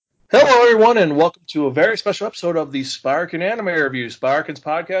everyone, and welcome to a very special episode of the Sparkin Anime Review, Sparkin's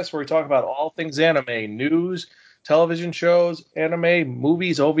podcast, where we talk about all things anime, news, television shows, anime,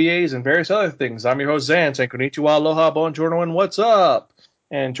 movies, OVAs, and various other things. I'm your host, Zan, saying konnichiwa, aloha, buongiorno, and what's up?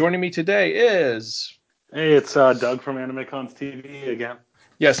 And joining me today is... Hey, it's Doug from AnimeCons TV again.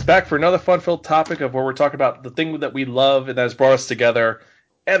 Yes, back for another fun-filled topic of where we're talking about the thing that we love and that has brought us together,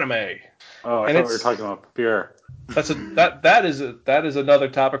 anime. Oh, I thought we were talking about beer. That is another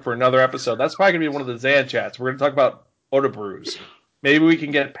topic for another episode. That's probably gonna be one of the Zan chats. We're gonna talk about Oda Brews. Maybe we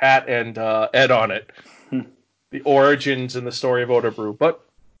can get Pat and Ed on it. The origins and the story of Oda Brew. But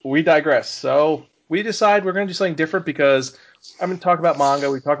we digress. So we decide we're gonna do something different because I'm gonna talk about manga,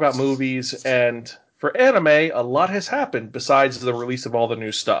 we talk about movies, and for anime, a lot has happened besides the release of all the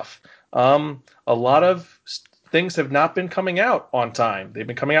new stuff. A lot of things have not been coming out on time. They've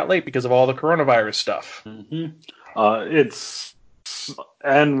been coming out late because of all the coronavirus stuff. Mm-hmm.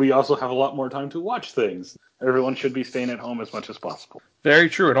 And we also have a lot more time to watch things. Everyone should be staying at home as much as possible. Very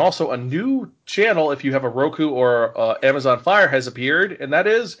true. And also a new channel, if you have a Roku or Amazon Fire, has appeared, and that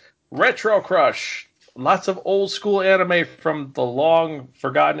is Retro Crush. Lots of old school anime from the long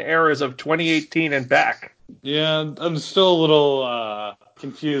forgotten eras of 2018 and back. Yeah, I'm still a little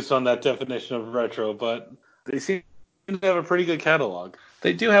confused on that definition of retro, but they seem to have a pretty good catalog.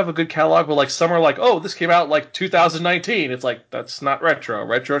 They do have a good catalog, but like some are like, oh, this came out like 2019. It's like, that's not retro.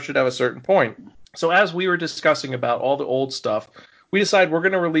 Retro should have a certain point. So as we were discussing about all the old stuff, we decided we're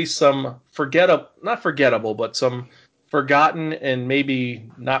going to release some not forgettable, but some forgotten and maybe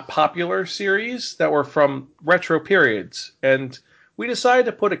not popular series that were from retro periods. And we decided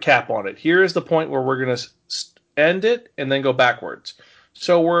to put a cap on it. Here is the point where we're going to end it and then go backwards.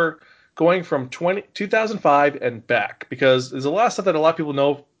 So we're going from 2005 and back, because there's a lot of stuff that a lot of people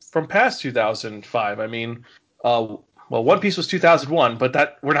know from past 2005. I mean, One Piece was 2001, but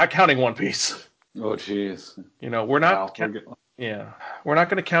that we're not counting One Piece. Oh, jeez. We're not. We're not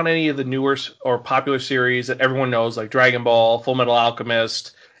going to count any of the newer or popular series that everyone knows, like Dragon Ball, Full Metal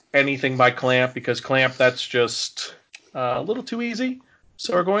Alchemist, anything by Clamp, because Clamp, that's just a little too easy.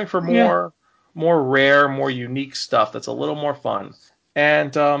 So we're going for more rare, more unique stuff that's a little more fun.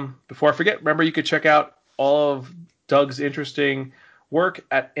 And before I forget, remember you could check out all of Doug's interesting work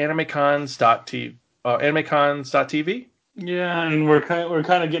at animecons.tv. Yeah, and we're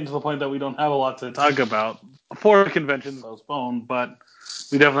kind of getting to the point that we don't have a lot to talk about before conventions postponed, but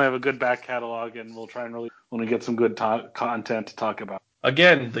we definitely have a good back catalog, and we'll try and really when we get some good content to talk about.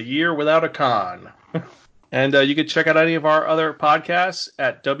 Again, the year without a con. And you can check out any of our other podcasts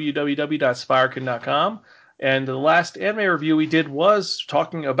at www.spirekin.com. And the last anime review we did was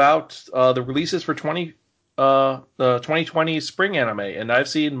talking about the releases for the 2020 spring anime, and I've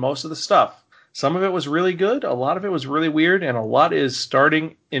seen most of the stuff. Some of it was really good, a lot of it was really weird, and a lot is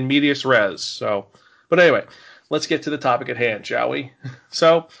starting in medias res. So, but anyway, let's get to the topic at hand, shall we?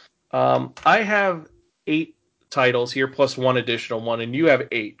 So, I have 8 titles here plus one additional one, and you have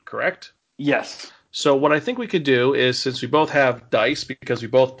 8, correct? Yes. So what I think we could do is, since we both have dice, because we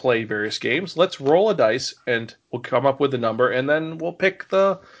both play various games, let's roll a dice and we'll come up with a number, and then we'll talk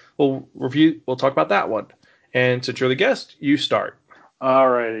about that one. And since you're the guest, you start.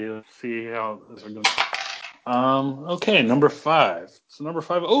 Alrighty, let's see how this is going. Okay, number 5. So number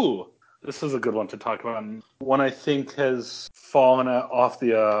 5. Oh, this is a good one to talk about. One I think has fallen off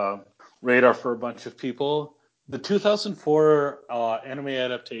the radar for a bunch of people. The 2004 anime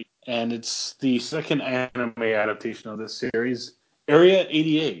adaptation, and it's the second anime adaptation of this series, Area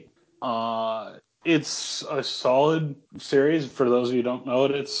 88. It's a solid series. For those of you who don't know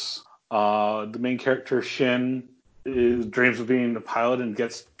it, it's the main character, Shin, dreams of being a pilot and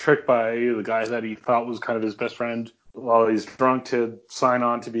gets tricked by the guy that he thought was kind of his best friend while he's drunk to sign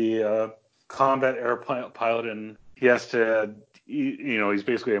on to be a combat air pilot, and he has to, he's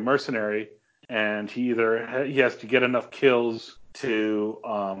basically a mercenary, and he has to get enough kills to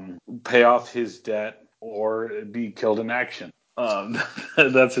pay off his debt or be killed in action.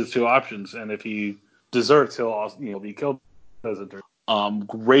 That's his 2 options, and if he deserts, he'll also be killed as a dirt.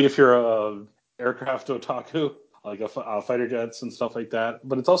 Great if you're a aircraft otaku, like a fighter jets and stuff like that.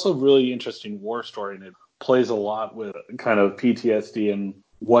 But it's also a really interesting war story, and it plays a lot with kind of PTSD and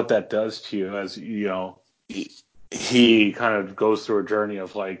what that does to you, as he kind of goes through a journey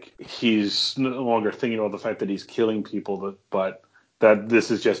of like he's no longer thinking about the fact that he's killing people, but that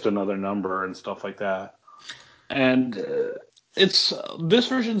this is just another number and stuff like that. And this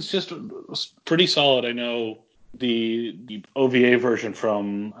version's just pretty solid. I know the OVA version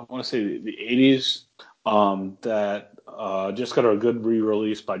from, I want to say, the 80s, that just got a good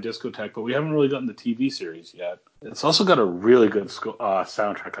re-release by Discotek, but we haven't really gotten the TV series yet. It's also got a really good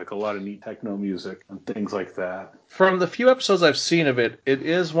soundtrack, like a lot of neat techno music and things like that. From the few episodes I've seen of it, it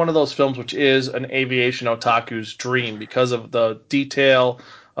is one of those films which is an aviation otaku's dream because of the detail.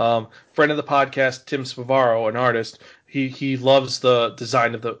 Friend of the podcast, Tim Spavaro, an artist, he loves the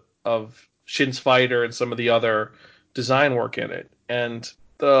design of Shin's Fighter and some of the other design work in it. And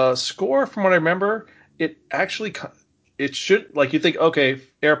the score, from what I remember, it should, like, you think, okay,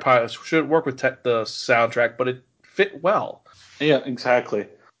 Air Pilots should work with the soundtrack, but it fit well. Yeah, exactly.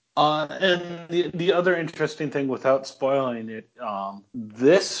 And the other interesting thing, without spoiling it,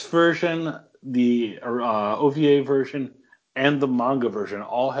 this version, the OVA version, and the manga version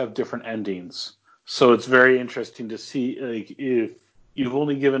all have different endings. So it's very interesting to see, like, if you've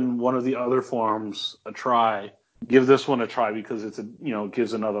only given one of the other forms a try, give this one a try because it's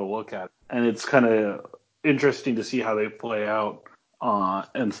gives another look at it. And it's kind of interesting to see how they play out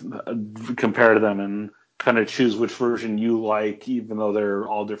and compare to them and kind of choose which version you like, even though they're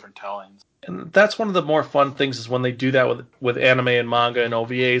all different tellings. And that's one of the more fun things is when they do that with anime and manga and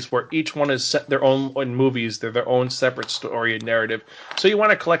OVAs, where each one is set their own in movies. They're their own separate story and narrative. So you want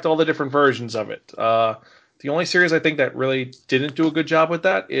to collect all the different versions of it. The only series I think that really didn't do a good job with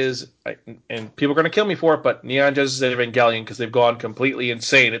that is, and people are going to kill me for it, but Neon Genesis Evangelion, because they've gone completely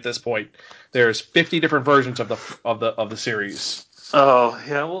insane at this point. There's 50 different versions of the series. Oh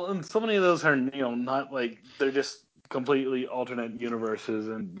yeah, well, and so many of those are not like, they're just completely alternate universes,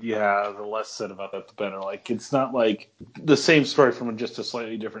 and yeah, the less said about that, the better. Like, it's not like the same story from just a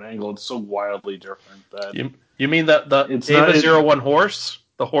slightly different angle. It's so wildly different that you mean the it's Eva not, 01 horse,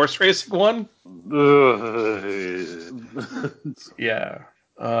 the horse racing one? Yeah,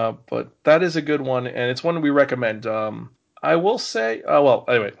 but that is a good one, and it's one we recommend. I will say, well,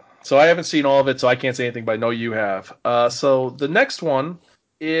 anyway, so I haven't seen all of it, so I can't say anything, but I know you have. So the next one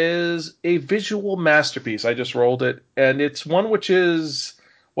is a visual masterpiece. I just rolled it, and it's one which is,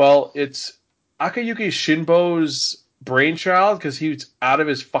 well, it's Akayuki Shinbo's brainchild because he's out of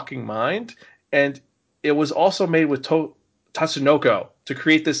his fucking mind, and it was also made with Tatsunoko to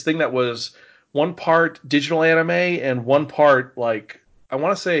create this thing that was one part digital anime and one part, like, I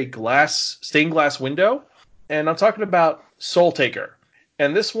want to say stained glass window. And I'm talking about Soul Taker.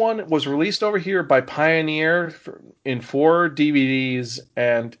 And this one was released over here by Pioneer in 4 DVDs,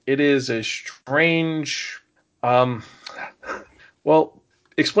 and it is a strange. Well,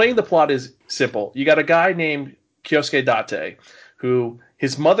 explaining the plot is simple. You got a guy named Kyosuke Date, who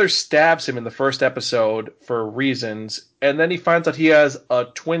his mother stabs him in the first episode for reasons, and then he finds out he has a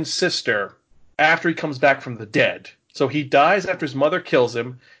twin sister after he comes back from the dead. So he dies after his mother kills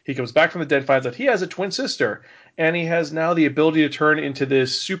him. He comes back from the dead, finds out he has a twin sister, and he has now the ability to turn into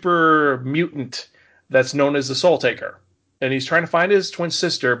this super mutant that's known as the Soul Taker. And he's trying to find his twin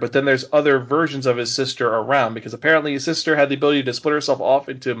sister, but then there's other versions of his sister around, because apparently his sister had the ability to split herself off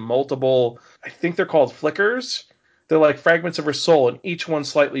into multiple, I think they're called flickers. They're like fragments of her soul, and each one's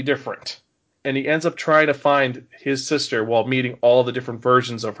slightly different. And he ends up trying to find his sister while meeting all the different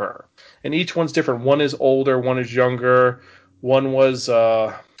versions of her. And each one's different. One is older, one is younger, one was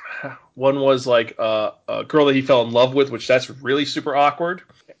like a girl that he fell in love with, which that's really super awkward.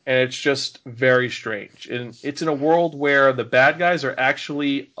 And it's just very strange. And it's in a world where the bad guys are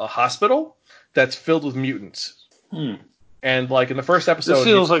actually a hospital that's filled with mutants. And like in the first episode, this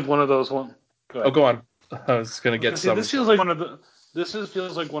feels like one of those ones. Oh, go on. I was gonna get some. This feels like one of the. This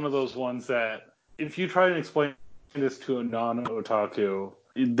feels like one of those ones that if you try to explain this to a non-otaku,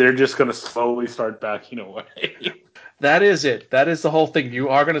 they're just going to slowly start backing away. That is it. That is the whole thing. You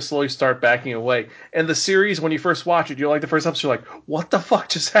are going to slowly start backing away. And the series, when you first watch it, you're like the first episode, you're like, what the fuck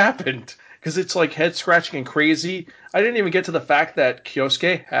just happened? Because it's like head scratching and crazy. I didn't even get to the fact that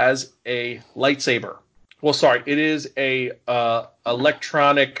Kyosuke has a lightsaber. Well, sorry, it is a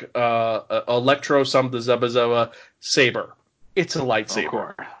electronic electro something saber. It's a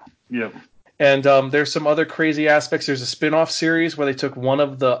lightsaber. Yep. And there's some other crazy aspects. There's a spin-off series where they took one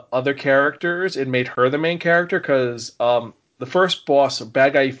of the other characters and made her the main character, because the first boss, or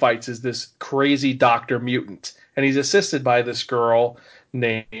bad guy he fights, is this crazy doctor mutant. And he's assisted by this girl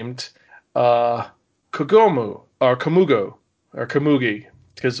named Kamugi,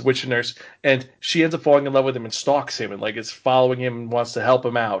 because witch nurse. And she ends up falling in love with him and stalks him and like is following him and wants to help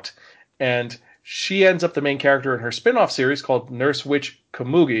him out. And she ends up the main character in her spin-off series called Nurse Witch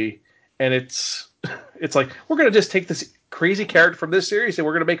Kamugi. And it's like, we're going to just take this crazy character from this series and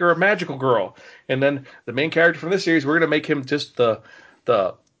we're going to make her a magical girl. And then the main character from this series, we're going to make him just the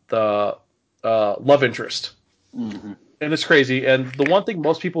love interest. Mm-hmm. And it's crazy. And the one thing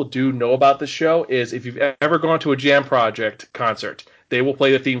most people do know about this show is if you've ever gone to a Jam Project concert, they will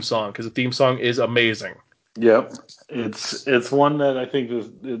play the theme song because the theme song is amazing. Yep, it's one that I think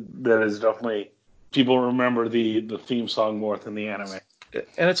that is definitely people remember the theme song more than the anime.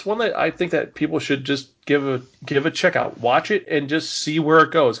 And it's one that I think that people should just give a check out. Watch it and just see where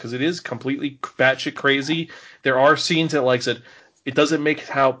it goes because it is completely batshit crazy. There are scenes that, like I said, it doesn't make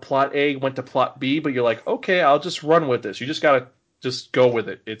how plot A went to plot B, but you're like, okay, I'll just run with this. You just gotta just go with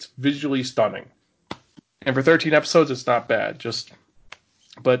it. It's visually stunning, and for 13 episodes, it's not bad.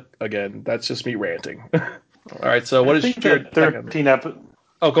 But again, that's just me ranting. All right, so what I is think your that 13 episodes.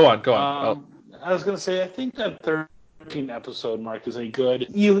 Oh, go on, go on. I was gonna say I think that 13 episode mark is a good.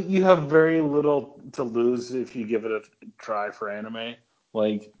 You have very little to lose if you give it a try for anime.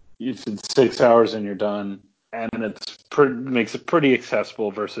 Like if it's 6 hours and you're done, and makes it pretty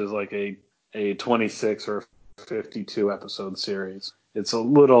accessible versus like a 26 or 52 episode series. It's a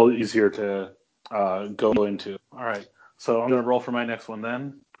little easier to go into. All right, so I'm gonna roll for my next one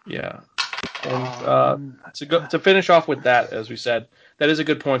then. Yeah. And to finish off with that, as we said, that is a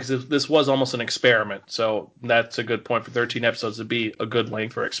good point because this was almost an experiment. So that's a good point for 13 episodes to be a good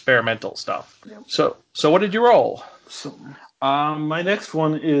length for experimental stuff. Yep. So what did you roll? So, my next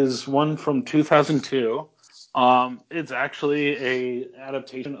one is one from 2002. It's actually a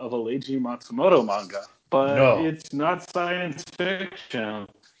adaptation of a Leiji Matsumoto manga, but it's not science fiction.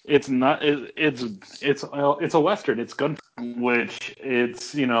 It's not. It's a western. It's gun, which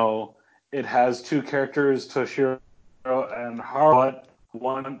it has two characters, Toshiro and Harlot.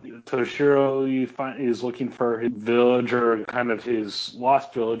 One Toshiro you find is looking for his village or kind of his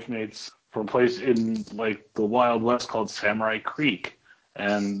lost village mates from a place in like the Wild West called Samurai Creek,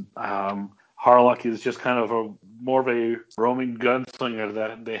 and Harlock is just kind of more of a roaming gunslinger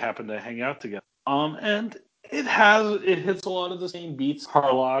that they happen to hang out together. And it hits a lot of the same beats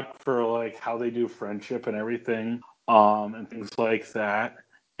Harlock for like how they do friendship and everything, and things like that.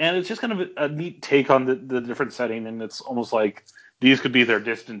 And it's just kind of a neat take on the different setting, and it's almost like these could be their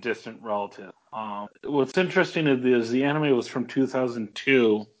distant relative. What's interesting is the anime was from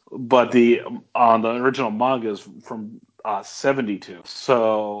 2002, but the original manga is from 72.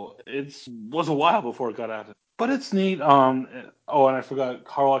 So it was a while before it got out. But it's neat. And I forgot,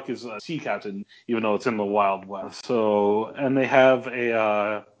 Harlock is a sea captain, even though it's in the Wild West. So, and they have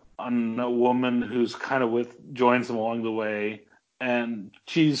a woman who's kind of joins them along the way, and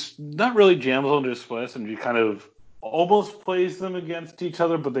she's not really damsel in distress, and she kind of almost plays them against each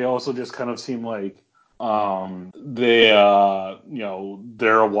other, but they also just kind of seem like they're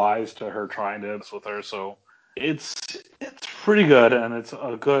wise to her trying to with her. So it's pretty good, and it's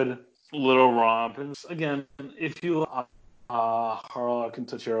a good little romp. And again, if you Harlock and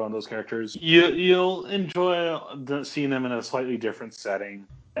Toshiro and those characters, you'll enjoy seeing them in a slightly different setting,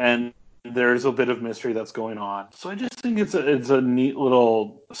 and there's a bit of mystery that's going on. So I just think it's a neat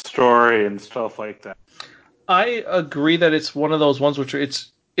little story and stuff like that. I agree that it's one of those ones which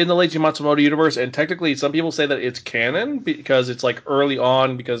it's in the Leiji Matsumoto universe, and technically some people say that it's canon because it's like early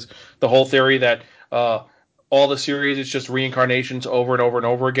on, because the whole theory that all the series is just reincarnations over and over and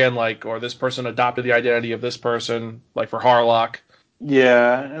over again, like, or this person adopted the identity of this person, like for Harlock.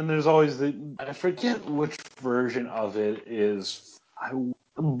 Yeah, and there's always I forget which version of it is,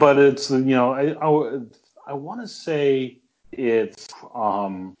 but it's I want to say it's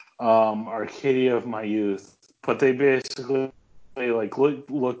Arcadia of My Youth, but they basically like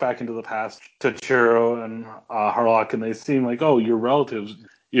look back into the past to Churro and Harlock, and they seem like, oh, your relatives,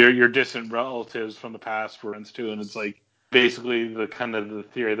 your distant relatives from the past, for instance, too, and it's like basically the kind of the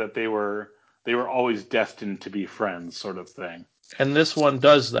theory that they were always destined to be friends, sort of thing. And this one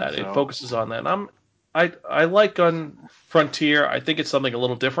does that. It focuses on that. And I like Gun Frontier. I think it's something a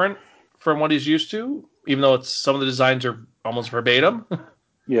little different from what he's used to, even though some of the designs are almost verbatim.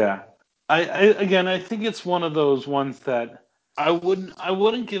 Yeah. I think it's one of those ones that I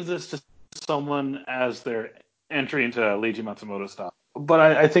wouldn't give this to someone as their entry into Leiji Matsumoto stuff. But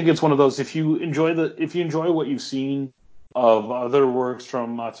I think it's one of those, if you enjoy what you've seen of other works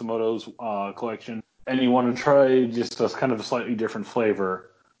from Matsumoto's collection, and you want to try just a kind of a slightly different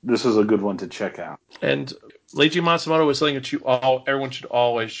flavor, this is a good one to check out. And Leiji Matsumoto is something that everyone should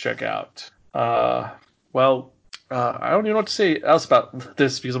always check out. I don't even know what to say else about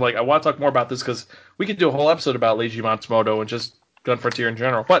this, because I'm like, I want to talk more about this because we could do a whole episode about Leiji Matsumoto and just Gun Frontier in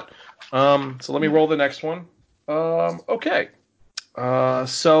general. But so let me roll the next one. Okay.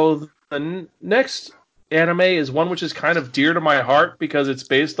 So the next anime is one which is kind of dear to my heart because it's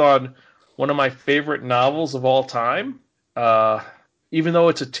based on one of my favorite novels of all time. Even though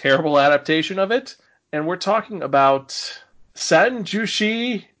it's a terrible adaptation of it, and we're talking about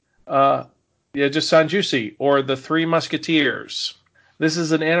Sanjushi, just Sanjushi, or The Three Musketeers. This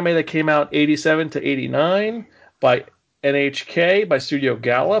is an anime that came out 87 to 89 by NHK, by Studio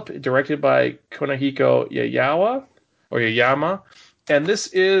Gallop, directed by Konahiko Yayama. And this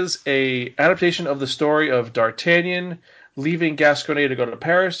is a adaptation of the story of D'Artagnan leaving Gascony to go to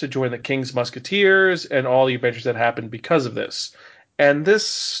Paris to join the King's Musketeers and all the adventures that happened because of this. And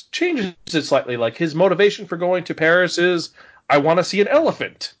this changes it slightly. Like, his motivation for going to Paris is, I want to see an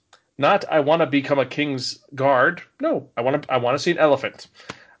elephant. Not, I want to become a king's guard. No, I want to see an elephant.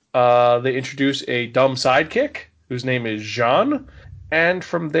 They introduce a dumb sidekick whose name is Jean, and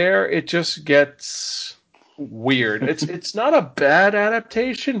from there it just gets weird. It's not a bad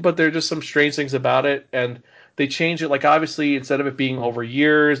adaptation, but there are just some strange things about it, and they change it. Like, obviously, instead of it being over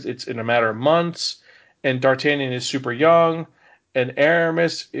years, it's in a matter of months. And D'Artagnan is super young, and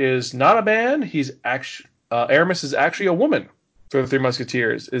Aramis is not a man. Aramis is actually a woman for the Three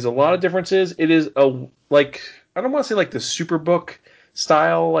Musketeers. There's a lot of differences. It is I don't want to say like the Superbook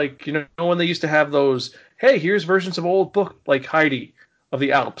style, like, when they used to have those, hey, here's versions of old book like Heidi of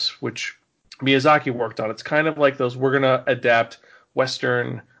the Alps, which Miyazaki worked on. It's kind of like those, we're going to adapt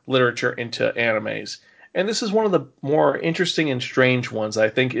Western literature into animes. And this is one of the more interesting and strange ones. I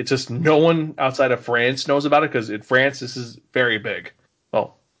think it's just no one outside of France knows about it, because in France this is very big.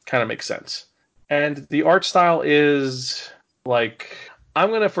 Well, kind of makes sense. And the art style is like, I'm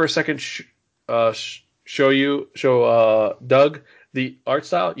going to for a second show Doug the art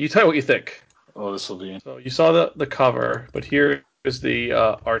style. You tell me what you think. Oh, this will be. So you saw the cover, but here is the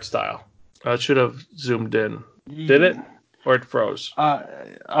art style. It should have zoomed in. Did it? Or it froze?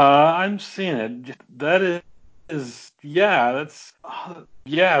 I'm seeing it. That is that's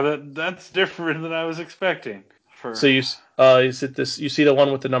different than I was expecting. So you see the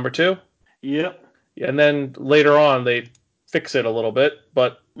one with the number 2? Yep. And then later on they fix it a little bit,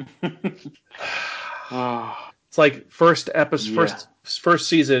 but it's like first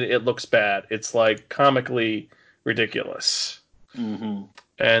season it looks bad. It's like comically ridiculous. Mm-hmm.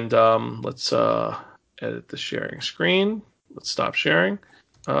 And let's edit the sharing screen. Let's stop sharing.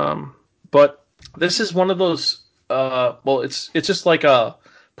 But this is one of those. It's just like a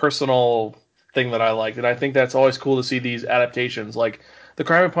personal thing that I like, and I think that's always cool to see these adaptations. Like the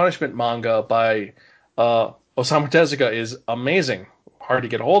Crime and Punishment manga by Osamu Tezuka is amazing. Hard to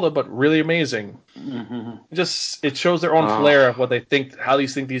get a hold of, but really amazing. Mm-hmm. It shows their own flair of what they think, how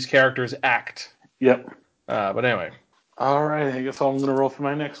these characters act. Yep. But anyway. All right, I guess I'm gonna roll for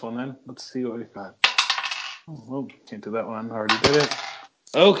my next one then. Let's see what we've got. Oh, can't do that one. I already did it.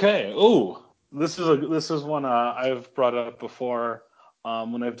 Okay. Oh, this is one I've brought up before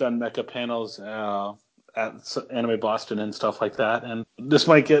when I've done mecha panels at Anime Boston and stuff like that. And this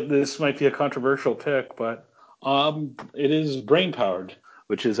might be a controversial pick, but it is Brain Powered,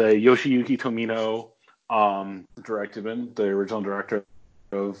 which is a Yoshiyuki Tomino directed in, the original director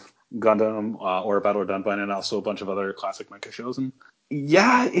of Gundam or Battle of Dunbine, and also a bunch of other classic mecha shows. And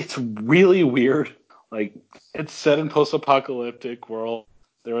yeah, it's really weird. Like, it's set in post-apocalyptic world.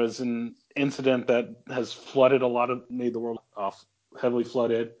 There was an incident that has made the world heavily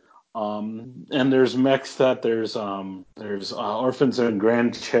flooded. And there's mechs there's orphans and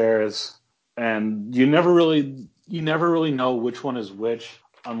grand chairs, and you never really know which one is which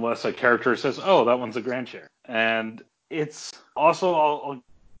unless a character says, "Oh, that one's a grand chair." And it's also, I'll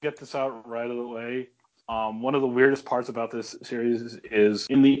get this out right of the way. One of the weirdest parts about this series is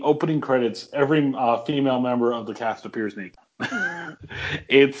in the opening credits, every female member of the cast appears naked.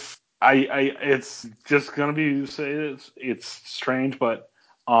 It's just gonna be it's strange, but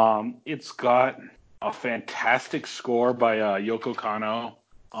it's got a fantastic score by Yoko Kanno.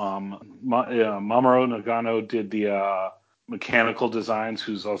 Mamoru Nagano did the mechanical designs,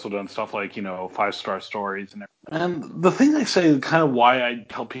 who's also done stuff like 5-star stories and everything. And the thing I say, kind of why I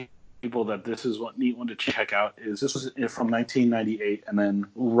tell people that this is a neat one to check out, is this was from 1998, and then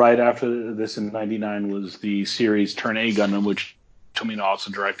right after this in 99 was the series Turn A Gundam, which Tomino also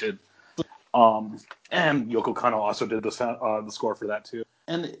directed. And Yoko Kanno also did the score for that too.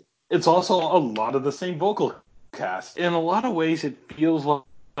 And it's also a lot of the same vocal cast. In a lot of ways, it feels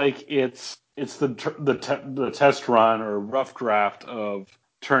like it's the test run or rough draft of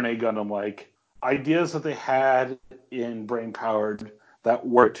Turn A Gundam, like ideas that they had in Brain Powered that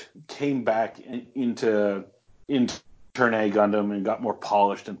worked came back into Turn A Gundam and got more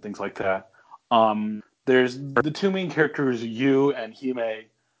polished and things like that. There's the two main characters, Yu and Hime.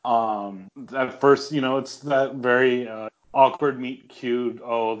 At first, it's that very awkward meet cute.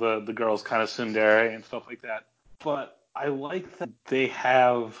 Oh, the girl's kind of tsundere and stuff like that. But I like that they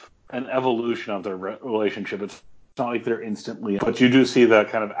have an evolution of their relationship. It's not like they're instantly, but you do see that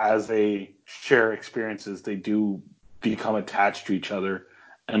kind of as they share experiences, they do become attached to each other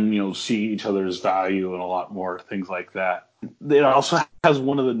and, see each other's value and a lot more things like that. It also has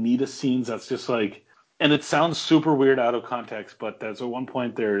one of the neatest scenes that's just like, and it sounds super weird out of context, but there's at one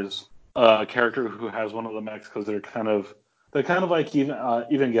point there's a character who has one of the mechs because they're kind of like even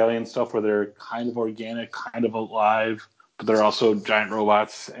Evangelion stuff where they're kind of organic, kind of alive, but they're also giant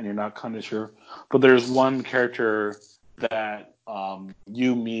robots, and you're not kind of sure. But there's one character that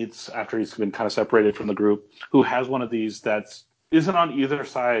Yu meets after he's been kind of separated from the group, who has one of these that isn't on either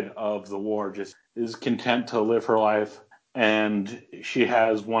side of the war, just is content to live her life, and she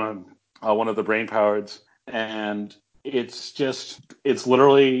has one of the brain powers, and it's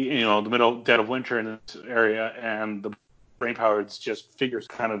literally the middle dead of winter in this area, and the brain powers just figures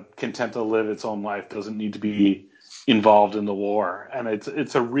kind of content to live its own life, doesn't need to be involved in the war, and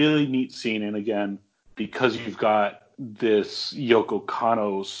it's a really neat scene. And again, because you've got this Yoko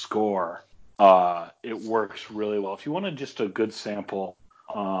Kanno score, it works really well. If you wanted just a good sample,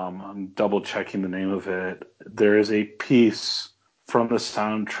 I'm double checking the name of it. There is a piece from the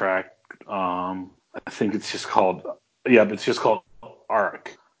soundtrack. I think it's just called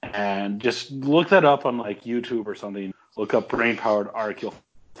Arc, and just look that up on like YouTube or something. Look up Brain Powered Arc. You'll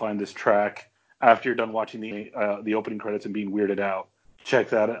find this track. After you're done watching the opening credits and being weirded out,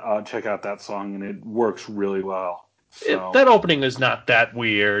 check out that song, and it works really well. So, that opening is not that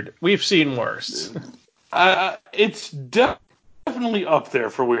weird. We've seen worse. It's definitely up there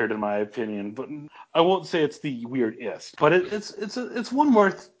for weird in my opinion, but I won't say it's the weirdest. But it's one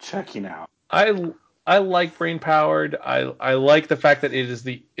worth checking out. I like Brain Powered. I like the fact that it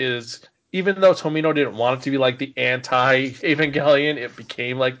is even though Tomino didn't want it to be like the anti-Evangelion, it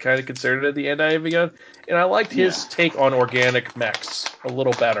became like kind of considered the anti-Evangelion, and I liked his take on organic mechs a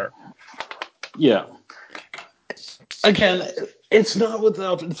little better. Yeah. Again, it's not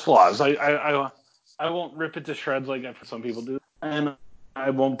without its flaws. I won't rip it to shreds like some people do, and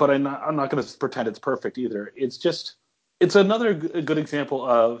I won't. But I'm not going to pretend it's perfect either. It's another good example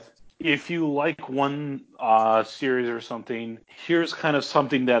of, if you like one series or something, here's kind of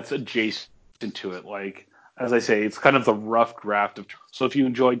something that's adjacent to it. Like, as I say, it's kind of the rough draft of. So if you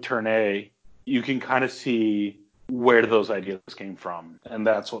enjoyed Turn A, you can kind of see where those ideas came from, and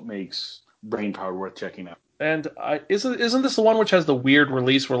that's what makes Brain Power worth checking out. And isn't this the one which has the weird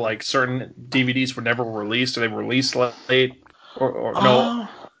release where like certain DVDs were never released, or they were released late, or no?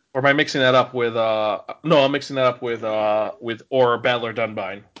 Or am I mixing that up with no? I'm mixing that up with or Battler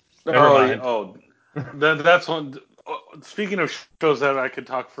Dunbine. Never mind. That's one. Speaking of shows that I could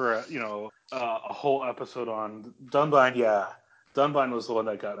talk for a whole episode on, Dunbine. Yeah, Dunbine was the one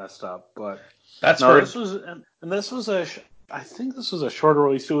that got messed up, but this was I think this was a shorter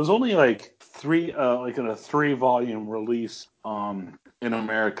release. It was only like in a 3-volume release in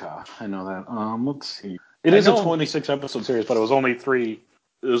America. I know that. Let's see. It is a 26 episode series, but it was only 3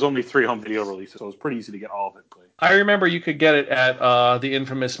 home video releases, so it was pretty easy to get all of it played. I remember you could get it at the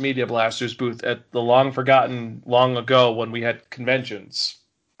infamous Media Blasters booth at the long ago when we had conventions.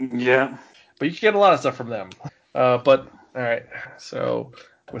 Yeah. But you could get a lot of stuff from them. But, all right. So,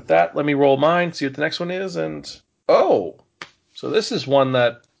 with that, let me roll mine, see what the next one is, and... So this is one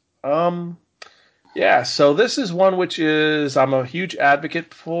that... so this is one which I'm a huge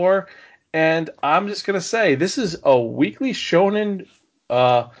advocate for, and I'm just going to say, this is a weekly Shonen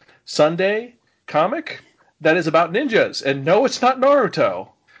Sunday comic that is about ninjas. And no, it's not Naruto.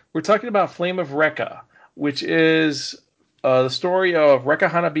 We're talking about Flame of Rekka, which is the story of Rekka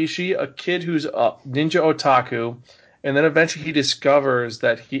Hanabishi, a kid who's a ninja otaku, and then eventually he discovers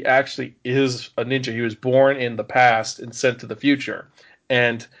that he actually is a ninja. He was born in the past and sent to the future.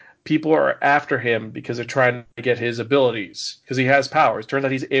 And people are after him because they're trying to get his abilities, because he has powers. Turns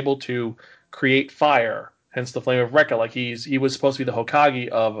out he's able to create fire, hence the Flame of Rekka. Like he was supposed to be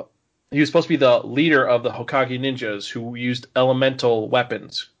he was supposed to be the leader of the Hokage ninjas who used elemental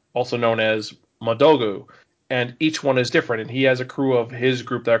weapons, also known as Madogu. And each one is different. And he has a crew of his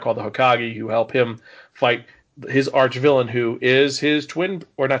group that are called the Hokage who help him fight his arch villain, who is his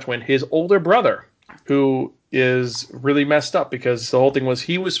his older brother, who is really messed up because the whole thing was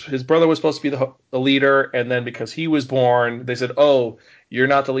his brother was supposed to be the leader, and then because he was born, they said, "Oh, you're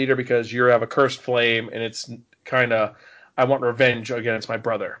not the leader because you have a cursed flame," and it's kind of, I want revenge against my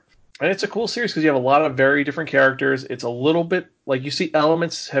brother. And it's a cool series because you have a lot of very different characters. It's a little bit like, you see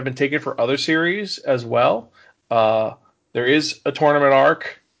elements have been taken for other series as well. There is a tournament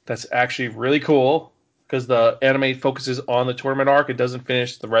arc that's actually really cool because the anime focuses on the tournament arc. It doesn't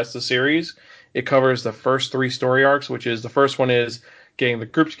finish the rest of the series. It covers the first 3 story arcs, which is, the first one is getting the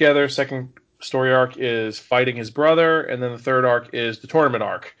group together. Second story arc is fighting his brother, and then the third arc is the tournament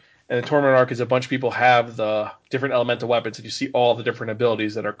arc. And the tournament arc is a bunch of people have the different elemental weapons, and you see all the different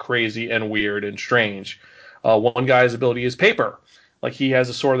abilities that are crazy and weird and strange. One guy's ability is paper. Like, he has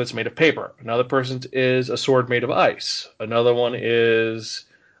a sword that's made of paper. Another person's is a sword made of ice. Another one is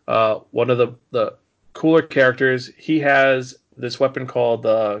one of the cooler characters. He has this weapon called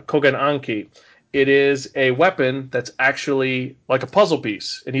the Kogen Anki. It is a weapon that's actually like a puzzle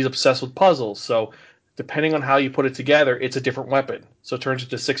piece, and he's obsessed with puzzles. So depending on how you put it together, it's a different weapon. So it turns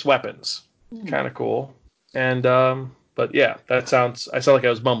into 6 weapons. Kind of cool. And but yeah, I sound like I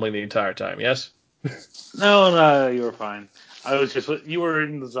was mumbling the entire time. Yes. No, you were fine. You were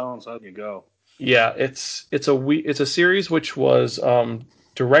in the zone, so you go. Yeah, it's a series which was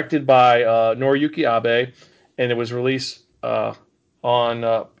directed by Noriyuki Abe, and it was released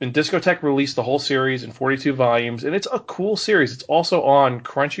and Discotech released the whole series in 42 volumes, and it's a cool series. It's also on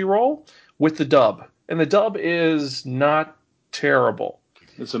Crunchyroll with the dub, and the dub is not terrible.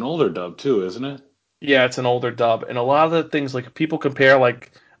 It's an older dub too, isn't it? Yeah, it's an older dub, and a lot of the things, like, people compare,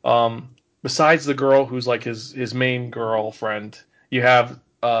 like, besides the girl who's like his main girlfriend, you have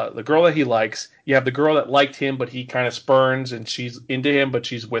the girl that he likes. You have the girl that liked him, but he kind of spurns, and she's into him, but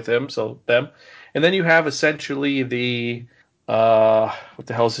she's with him, so them. And then you have essentially the what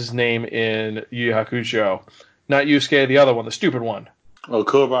the hell's his name in Yu Yu Hakusho? Not Yusuke, the other one, the stupid one. Oh,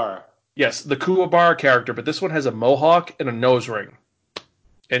 Kuwabara. Yes, the Kuwabara character, but this one has a mohawk and a nose ring.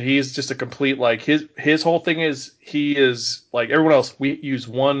 And he's just a complete, like, his whole thing is, he is like everyone else. We use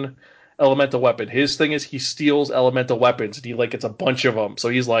one elemental weapon. His thing is he steals elemental weapons, and he, like, gets a bunch of them. So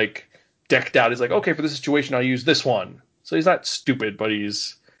he's like decked out. He's like, okay, for this situation, I'll use this one. So he's not stupid, but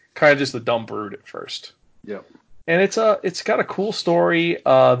he's kind of just a dumb bird at first. Yep. And it's got a cool story.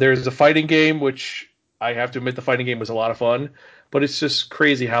 There's a fighting game, which I have to admit the fighting game was a lot of fun. But it's just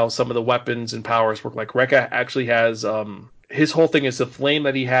crazy how some of the weapons and powers work. Like, Rekka actually has his whole thing is the flame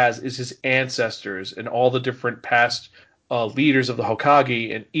that he has is his ancestors and all the different past leaders of the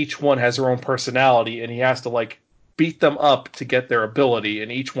Hokage, and each one has their own personality, and he has to, like, beat them up to get their ability,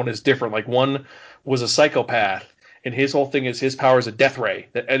 and each one is different. Like, one was a psychopath, and his whole thing is his power is a death ray,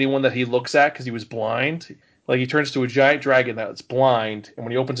 that anyone that he looks at, because he was blind, like, he turns to a giant dragon that's blind, and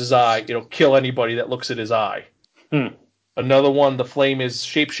when he opens his eye, it'll kill anybody that looks at his eye. Another one, the flame is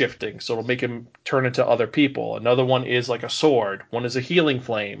shape-shifting, so it'll make him turn into other people. Another one is like a sword. One is a healing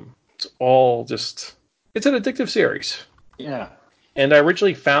flame. It's all just... It's an addictive series. Yeah. And I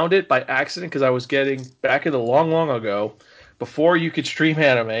originally found it by accident because I was getting, back in the long, long ago, before you could stream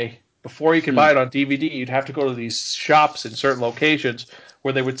anime, before you could buy it on DVD, you'd have to go to these shops in certain locations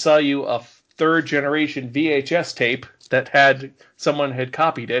where they would sell you a third-generation VHS tape that someone had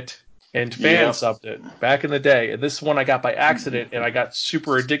copied it and fan-subbed it back in the day. And this one I got by accident, and I got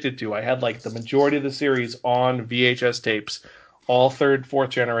super addicted to. I had, like, the majority of the series on VHS tapes, all third, fourth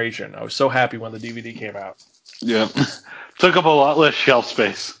generation. I was so happy when the DVD came out. Yeah. Took up a lot less shelf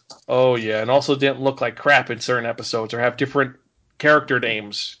space. Oh, yeah, and also didn't look like crap in certain episodes or have different character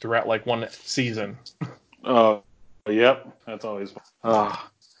names throughout, like, one season. Oh, yep. That's always...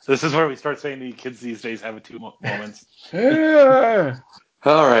 this is where we start saying the kids these days have 2 moments. Yeah.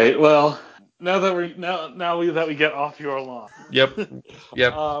 All right. Well, now that we get off your lawn. Yep.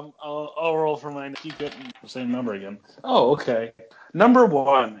 I'll roll for mine. Keep getting the same number again. Oh, okay. Number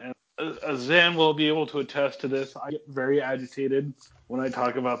 1, and Zan will be able to attest to this. I get very agitated when I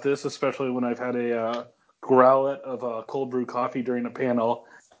talk about this, especially when I've had a growlet of cold brew coffee during a panel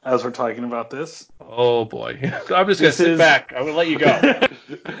as we're talking about this. Oh, boy. I'm just going to sit back. I'm going to let you go.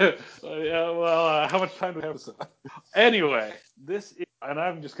 How much time do we have? Anyway, this is, and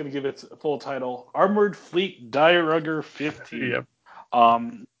I'm just going to give its full title, Armored Fleet Die Rugger 15. Yep.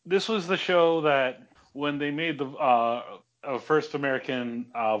 This was the show that when they made the first American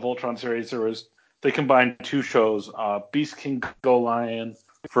Voltron series, they combined 2 shows, Beast King Go Lion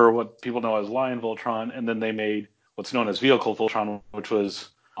for what people know as Lion Voltron, and then they made what's known as Vehicle Voltron, which was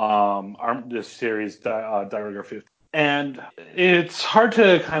this series, Die Rugger 15. And it's hard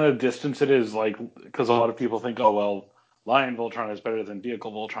to kind of distance it as, like, because a lot of people think, oh, well, Lion Voltron is better than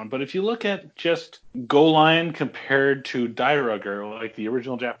Vehicle Voltron. But if you look at just Go Lion compared to Die Rugger, like the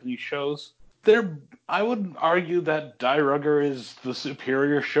original Japanese shows, I would argue that Die Rugger is the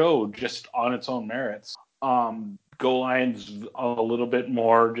superior show just on its own merits. Go Lion's a little bit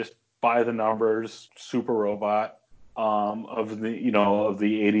more just by the numbers, super robot of the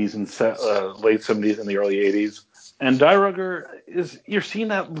 80s and late 70s and the early 80s. And Die Rugger you're seeing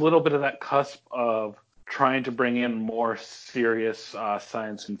that little bit of that cusp of trying to bring in more serious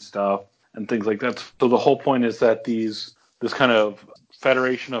science and stuff and things like that. So the whole point is that this kind of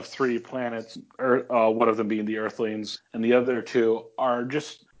federation of 3 planets, one of them being the Earthlings, and the other 2 are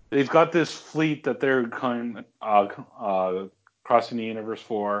just they've got this fleet that they're crossing the universe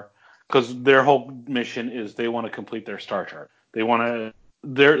for, because their whole mission is they want to complete their star chart. They want to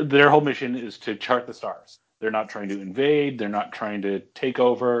their whole mission is to chart the stars. They're not trying to invade. They're not trying to take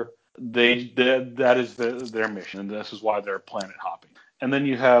over. That is their mission, and this is why they're planet hopping. And then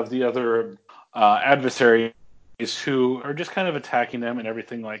you have the other adversaries who are just kind of attacking them and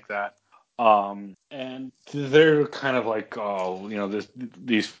everything like that. And they're kind of like, oh,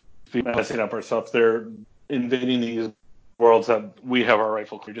 these people messing up our stuff. They're invading these worlds that we have our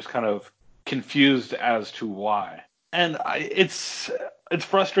rightful. We're just kind of confused as to why. And it's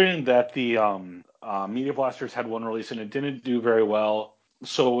frustrating that the Media Blasters had one release and it didn't do very well.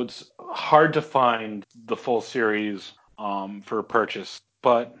 So it's hard to find the full series for purchase.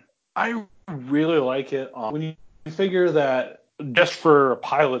 But I really like it. When you figure that just for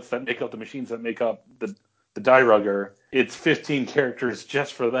pilots that make up the machines that make up the Die Rugger, it's 15 characters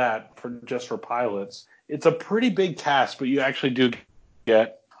just for that, just for pilots. It's a pretty big cast, but you actually do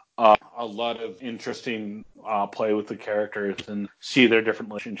get a lot of interesting play with the characters and see their different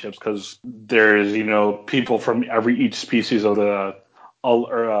relationships, because there's people from each species of the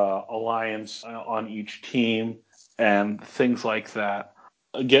alliance on each team and things like that.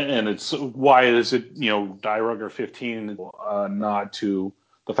 Again, and it's why is it Die Rugger 15 nod to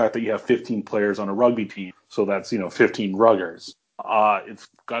the fact that you have 15 players on a rugby team, so that's 15 ruggers. It's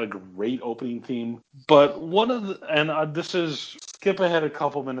got a great opening theme, but this is skip ahead a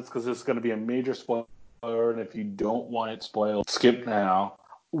couple minutes because this is going to be a major spoiler, and if you don't want it spoiled, skip now.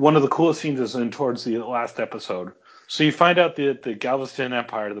 One of the coolest scenes is in towards the last episode. So you find out that the Galveston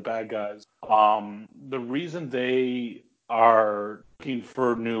Empire, the bad guys, the reason they are looking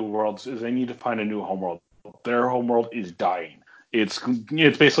for new worlds is they need to find a new homeworld. Their homeworld is dying. It's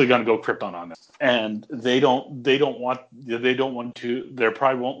basically going to go Krypton on them, and they don't want to. Their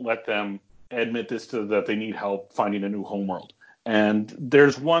pride won't let them admit that they need help finding a new homeworld. And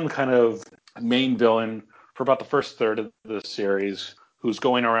there's one kind of main villain for about the first third of the series who's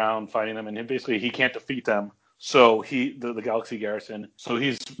going around fighting them, and basically he can't defeat them. So the Galaxy Garrison. So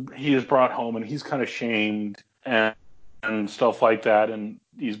he is brought home, and he's kind of shamed and stuff like that, and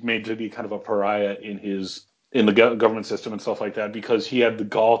he's made to be kind of a pariah in the government system and stuff like that, because he had the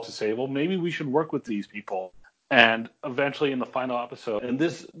gall to say, well, maybe we should work with these people. And eventually in the final episode, and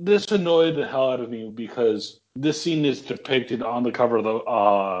this annoyed the hell out of me, because this scene is depicted on the cover of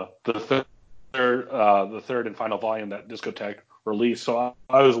the third and final volume that Discotek released. So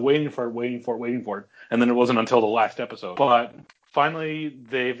I was waiting for it. And then it wasn't until the last episode. But finally,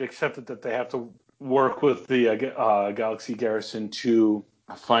 they've accepted that they have to work with the Galaxy Garrison to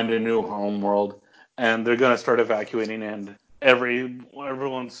find a new homeworld. And they're going to start evacuating, and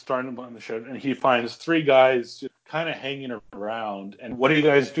everyone's starting on the ship, and he finds 3 guys just kind of hanging around. And what are you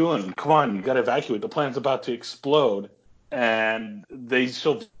guys doing? Come on, you got to evacuate. The planet's about to explode. And they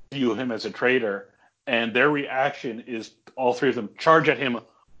still view him as a traitor. And their reaction is all 3 of them charge at him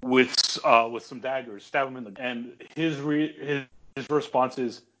with some daggers, stab him in the. And his response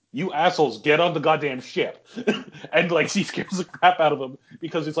is, "You assholes, get on the goddamn ship." And he scares the crap out of them,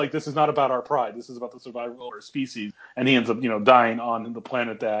 because it's like, this is not about our pride. This is about the survival of our species. And he ends up, dying on the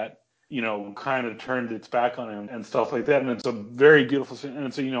planet that, kind of turned its back on him and stuff like that. And it's a very beautiful scene. And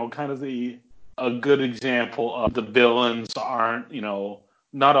it's, kind of a good example of the villains aren't,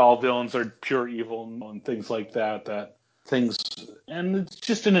 not all villains are pure evil and things like that, and it's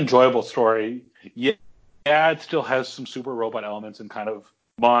just an enjoyable story. Yeah, it still has some super robot elements and kind of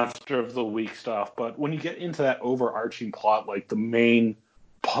monster of the week stuff, but when you get into that overarching plot, like the main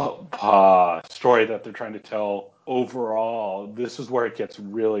story that they're trying to tell overall, this is where it gets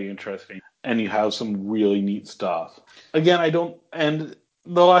really interesting, and you have some really neat stuff. And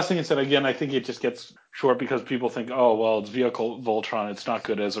the last thing I said, again, I think it just gets short because people think, oh, well, it's Vehicle Voltron, it's not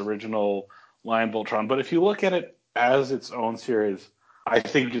good as original Lion Voltron, but if you look at it as its own series, I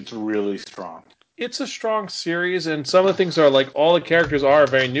think it's really strong. It's a strong series, and some of the things are all the characters are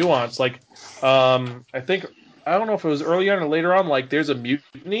very nuanced. I don't know if it was early on or later on. There's a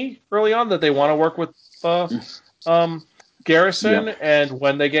mutiny early on that they want to work with Garrison, yep. And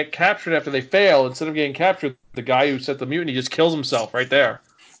when they get captured after they fail, instead of getting captured, the guy who set the mutiny just kills himself right there.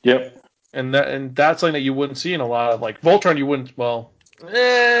 Yep. And that's something that you wouldn't see in a lot of Voltron. You wouldn't. Well,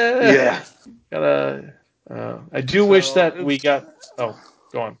 yeah. I do wish that we got. Oh,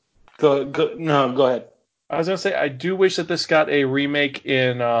 go on. Go ahead. I was gonna say I do wish that this got a remake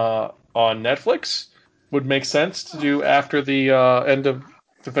on Netflix. Would make sense to do after the end of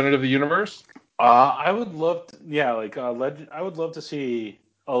Definitive Universe. I would love to, yeah, like I would love to see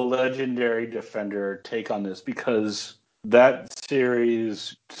a legendary defender take on this because that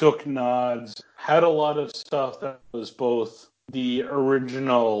series took nods, had a lot of stuff that was both the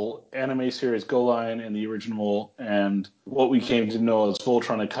original anime series Go Line and the original and what we came to know as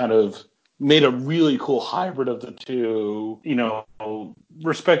Voltron. It kind of made a really cool hybrid of the two,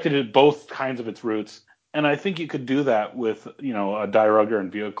 respected it both kinds of its roots. And I think you could do that with, a Dairugger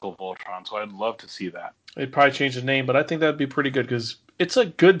and Vehicle Voltron. So I'd love to see that. They'd probably change the name, but I think that'd be pretty good because it's a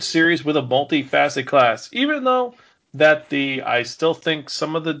good series with a multifaceted class. Even though I still think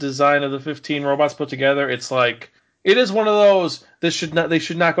some of the design of the 15 robots put together, it's like it is one of those. They should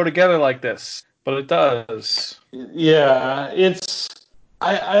not go together like this, but it does. Yeah,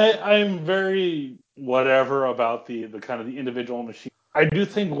 I'm very whatever about the kind of the individual machine. I do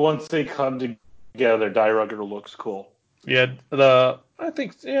think once they come together, Dairugger looks cool. Yeah,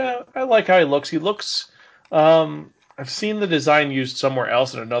 I like how he looks. He looks. I've seen the design used somewhere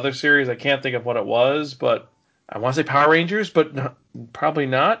else in another series. I can't think of what it was, but I want to say Power Rangers, but no, probably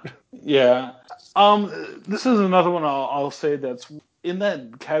not. Yeah. This is another one I'll say that's in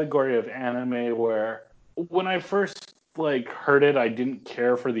that category of anime where when I first heard it, I didn't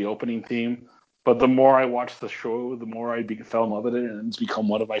care for the opening theme, but the more I watched the show, the more I fell in love with it, and it's become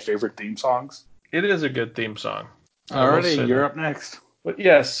one of my favorite theme songs. It is a good theme song. Alrighty, you're up next. But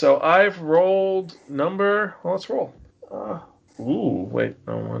yes, so I've rolled number. Well, let's roll. Wait,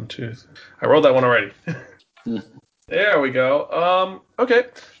 no, 1, 2. 3. I rolled that one already. There we go. Okay,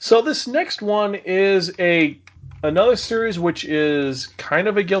 so this next one is another series which is kind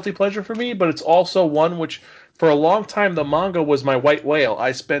of a guilty pleasure for me, but it's also one which, for a long time, the manga was my white whale.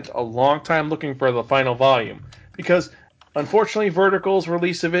 I spent a long time looking for the final volume because, unfortunately, Vertical's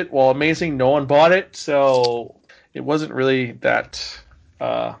release of it, while amazing, no one bought it, so it wasn't really that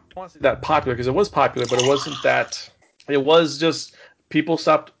popular because it was popular, but it wasn't that. It was just people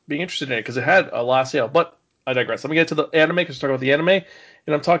stopped being interested in it because it had a lot of sale. But I digress. Let me get to the anime because we're talking about the anime,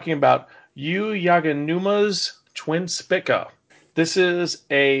 and I'm talking about Yu Yaganuma's Twin Spica. This is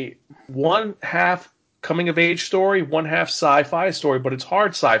a one half coming of age story, one half sci-fi story, but it's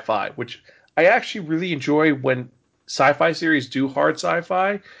hard sci-fi, which I actually really enjoy when sci-fi series do hard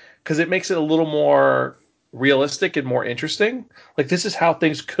sci-fi because it makes it a little more realistic and more interesting. Like this is how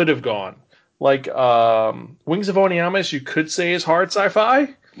things could have gone. Like Wings of Oniyamas, you could say is hard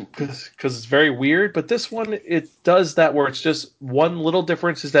sci-fi because it's very weird. But this one, it does that where it's just one little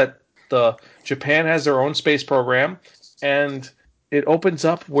difference is that the Japan has their own space program, and it opens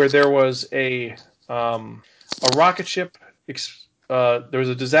up where there was a rocket ship. There was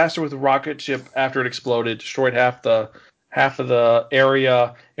a disaster with a rocket ship after it exploded, destroyed half of the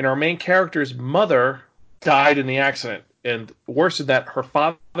area, and our main character's mother died in the accident. And worse than that, her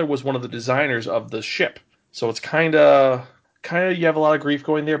father was one of the designers of the ship. So it's kind of you have a lot of grief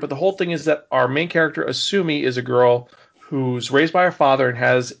going there. But the whole thing is that our main character, Asumi, is a girl who's raised by her father and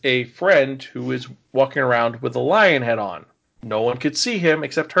has a friend who is walking around with a lion head on. No one could see him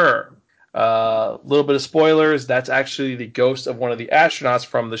except her. A little bit of spoilers. That's actually the ghost of one of the astronauts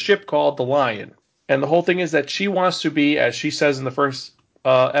from the ship called the Lion. And the whole thing is that she wants to be, as she says in the first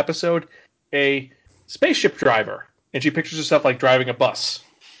episode, a spaceship driver. And she pictures herself like driving a bus.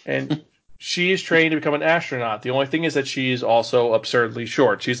 And she is trained to become an astronaut. The only thing is that she's also absurdly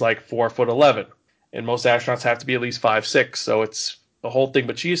short. She's like 4'11", and most astronauts have to be at least 5'6". So it's the whole thing.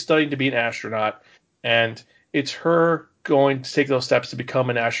 But she is studying to be an astronaut, and it's her going to take those steps to become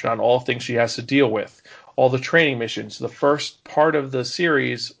an astronaut. All things she has to deal with, all the training missions. The first part of the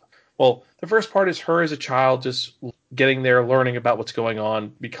series, well, the first part is her as a child just getting there, learning about what's going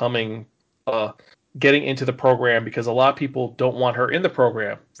on, becoming getting into the program because a lot of people don't want her in the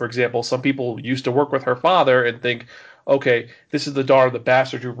program. For example, some people used to work with her father and think, okay, this is the daughter of the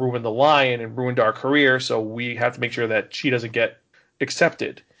bastard who ruined the Lion and ruined our career, so we have to make sure that she doesn't get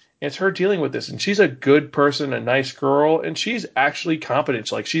accepted. And it's her dealing with this, and she's a good person, a nice girl, and she's actually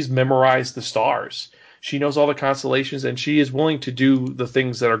competent. Like, she's memorized the stars. She knows all the constellations, and she is willing to do the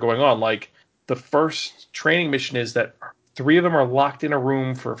things that are going on. Like, the first training mission is that 3 of them are locked in a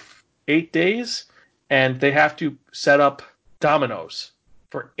room for 8 days, and they have to set up dominoes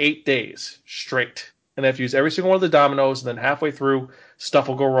for 8 days straight. And they have to use every single one of the dominoes, and then halfway through, stuff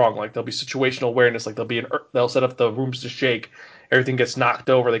will go wrong. Like, there'll be situational awareness. Like, they'll set up the rooms to shake. Everything gets knocked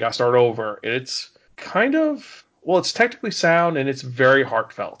over. They got to start over. It's kind of, well, it's technically sound, and it's very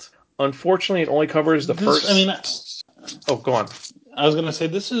heartfelt. Unfortunately, it only covers the first... I mean... Oh, go on. I was going to say,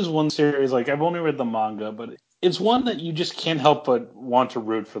 this is one series, like, I've only read the manga, but it's one that you just can't help but want to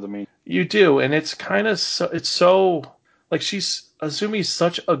root for the main. You do, and it's kind of it's so Like Azumi's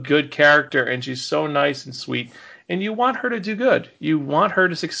such a good character, and she's so nice and sweet, and you want her to do good. You want her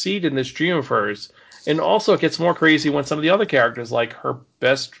to succeed in this dream of hers. And also, it gets more crazy when some of the other characters, like her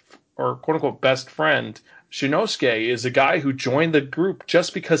best or quote unquote best friend, Shinosuke, is a guy who joined the group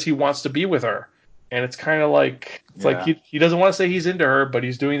just because he wants to be with her. And it's kind of like he doesn't want to say he's into her, but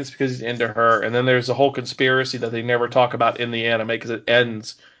he's doing this because he's into her. And then there's a whole conspiracy that they never talk about in the anime because it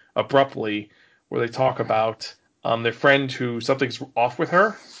ends abruptly, where they talk about their friend who something's off with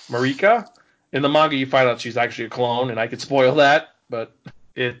her, Marika. In the manga, you find out she's actually a clone, and I could spoil that, but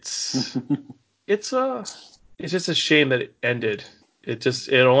it's it's it's just a shame that it ended. It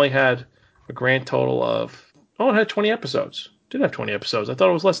only had a grand total of it had 20 episodes. It did have 20 episodes. I thought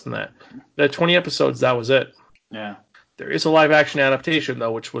it was less than that. It had 20 episodes. That was it. Yeah. There is a live action adaptation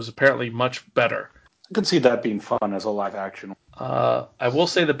though, which was apparently much better. I can see that being fun as a live action. I will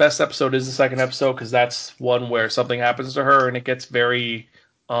say the best episode is the second episode because that's one where something happens to her and it gets very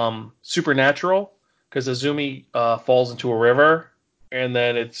supernatural because Azumi falls into a river and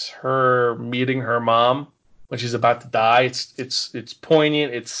then it's her meeting her mom when she's about to die. It's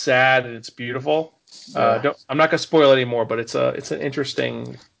poignant, it's sad, and it's beautiful. Yeah. I'm not gonna spoil it anymore, but it's an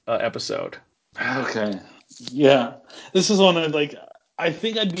interesting episode. Okay. Yeah. This is one that, like, I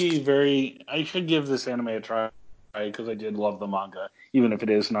think I should give this anime a try because I did love the manga, even if it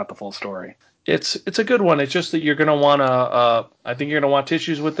is not the full story. It's a good one. It's just that you're gonna wanna I think you're gonna want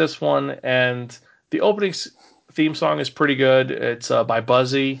tissues with this one, and the opening theme song is pretty good. It's by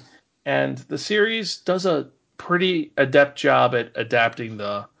Buzzy, and the series does a pretty adept job at adapting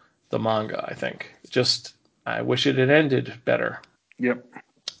the manga. I think. Just I wish it had ended better. Yep.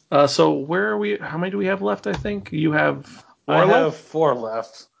 So where are we? How many do we have left? I think you have I four have left. 4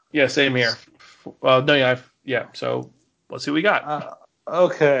 left. Yeah, same here. No, yeah. So let's see what we got.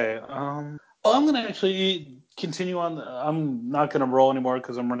 Okay. Well, I'm gonna actually continue on. I'm not gonna roll anymore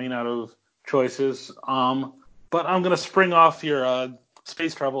because I'm running out of choices. But I'm gonna spring off your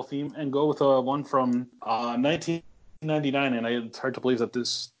space travel theme and go with one from 1999. And it's hard to believe that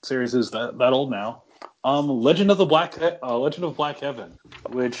this series is that old now. Legend of Black Heaven,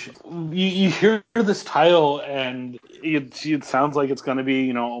 which you hear this title and it sounds like it's gonna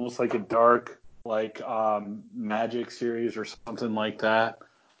be almost like a dark like magic series or something like that.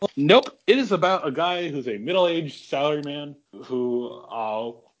 Nope, it is about a guy who's a middle-aged salaryman who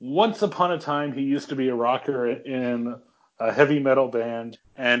once upon a time he used to be a rocker in a heavy metal band,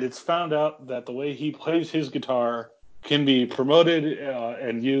 and it's found out that the way he plays his guitar can be promoted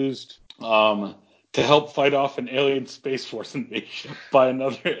and used to help fight off an alien space force invasion by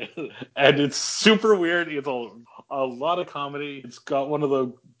another. And it's super weird. It's a lot of comedy. It's got one of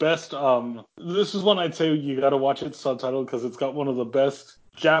the best. This is one I'd say you got to watch it subtitled because it's got one of the best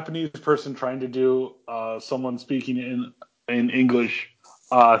Japanese person trying to do someone speaking in English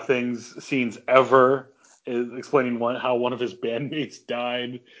scenes ever. Is explaining how one of his bandmates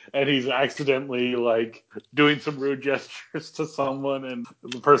died, and he's accidentally like doing some rude gestures to someone, and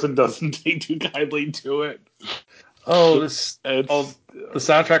the person doesn't take too kindly to it. The It's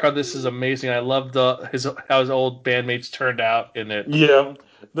soundtrack on this is amazing. I love how his old bandmates turned out in it. Yeah,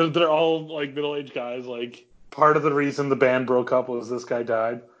 they're all like middle-aged guys. Like part of the reason the band broke up was this guy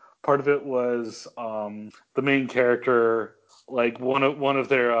died. Part of it was the main character, like one of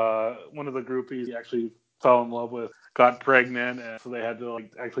the groupies he actually fell in love with, got pregnant, and so they had to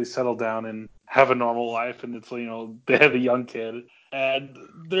like actually settle down and have a normal life. And it's they have a young kid, and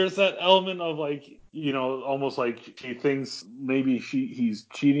there's that element of like almost like she thinks maybe he's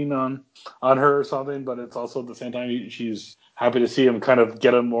cheating on her or something, but it's also at the same time she's happy to see him kind of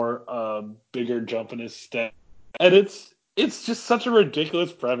get a more bigger jump in his step. And it's just such a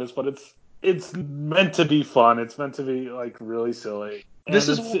ridiculous premise, but it's meant to be fun. It's meant to be like really silly. This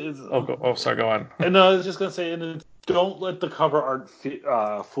is sorry, go on. And I was just gonna say, and don't let the cover art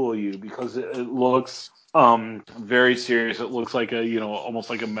fool you because it looks very serious. It looks like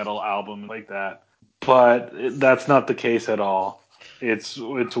almost like a metal album like that, but that's not the case at all. It's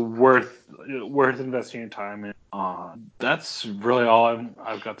worth investing your time in. That's really all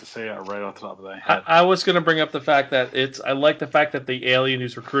I've got to say right off the top of my head. I was going to bring up the fact that I like the fact that the alien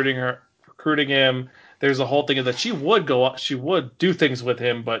who's recruiting him. There's a whole thing that she would do things with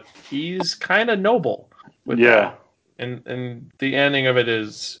him, but he's kind of noble with that. And the ending of it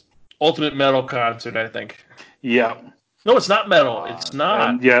is ultimate metal concert, I think. Yeah. No, it's not metal. It's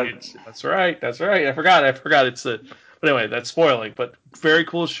not. That's right. I forgot. It's the. But anyway, that's spoiling. But very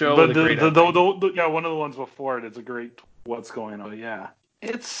cool show. But one of the ones before it is a great what's going on. Yeah,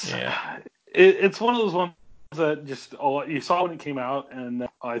 it's one of those ones that just you saw when it came out, and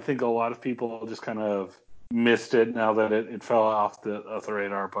I think a lot of people just kind of missed it now that it fell off the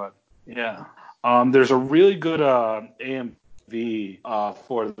radar. But yeah, there's a really good AMV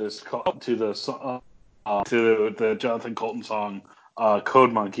for this to the Jonathan Colton song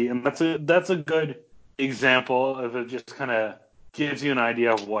Code Monkey, and that's a good example of it. Just kind of gives you an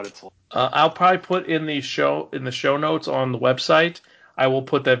idea of what it's like. I'll probably put in the show notes on the website. I will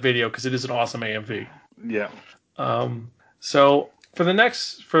put that video because it is an awesome AMV. Yeah. So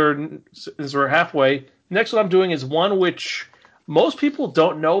as we're halfway, next one I'm doing is one which most people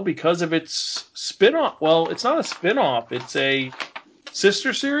don't know because of its spin-off. Well, it's not a spin-off. It's a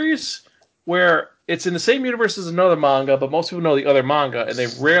sister series where it's in the same universe as another manga, but most people know the other manga, and they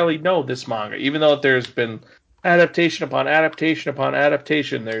rarely know this manga, even though there's been adaptation upon adaptation upon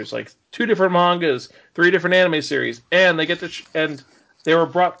adaptation. There's like 2 different mangas, 3 different anime series, and they were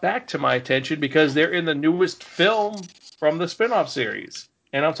brought back to my attention because they're in the newest film from the spin-off series.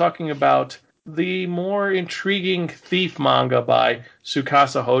 And I'm talking about the more intriguing Thief manga by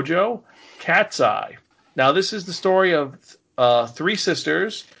Tsukasa Hojo, Cat's Eye. Now, this is the story of 3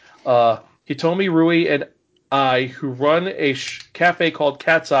 sisters, Hitomi, Rui, and I, who run a cafe called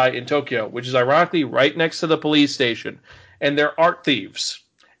Cat's Eye in Tokyo, which is ironically right next to the police station. And they're art thieves.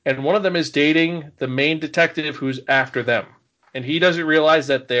 And one of them is dating the main detective who's after them. And he doesn't realize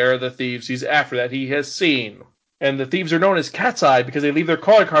that they're the thieves he's after, that he has seen. And the thieves are known as Cat's Eye because they leave their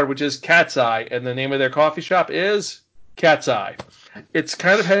calling card, which is Cat's Eye, and the name of their coffee shop is Cat's Eye. It's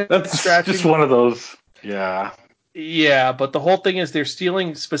kind of head-scratching. Just one of those. Yeah. Yeah, but the whole thing is they're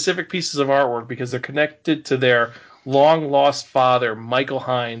stealing specific pieces of artwork because they're connected to their long-lost father, Michael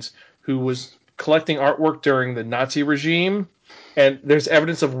Hines, who was collecting artwork during the Nazi regime, and there's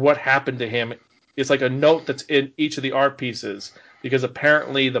evidence of what happened to him. It's like a note that's in each of the art pieces because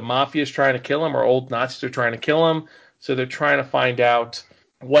apparently the mafia is trying to kill him or old Nazis are trying to kill him, so they're trying to find out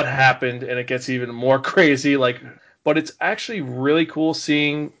what happened, and it gets even more crazy. But it's actually really cool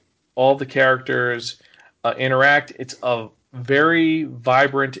seeing all the characters interact. It's a very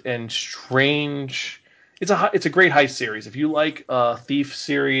vibrant and strange. It's a great heist series. If you like thief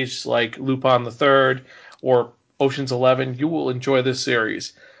series like Lupin the Third or Ocean's 11, you will enjoy this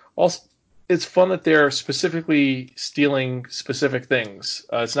series. Also, it's fun that they're specifically stealing specific things.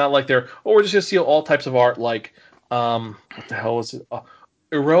 It's not like we're just gonna steal all types of art. Like what the hell is it?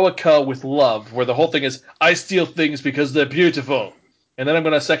 Eroica with Love, where the whole thing is I steal things because they're beautiful. And then I'm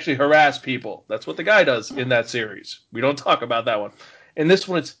going to sexually harass people. That's what the guy does in that series. We don't talk about that one. In this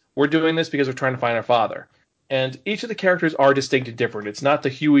one, we're doing this because we're trying to find our father. And each of the characters are distinct and different. It's not the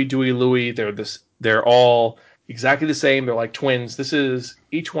Huey, Dewey, Louie. They're all exactly the same. They're like twins.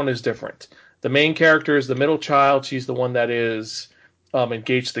 Each one is different. The main character is the middle child. She's the one that is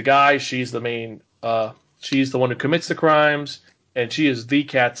engaged to the guy. She's the one who commits the crimes. And she is the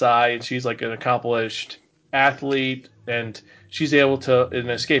Cat's Eye. And she's like an accomplished athlete. And she's an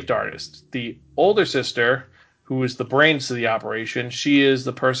escaped artist. The older sister, who is the brains of the operation, she is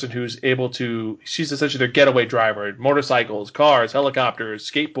the person she's essentially their getaway driver, motorcycles, cars, helicopters,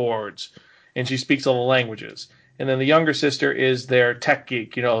 skateboards, and she speaks all the languages. And then the younger sister is their tech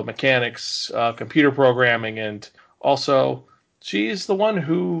geek, mechanics, computer programming, and also she's the one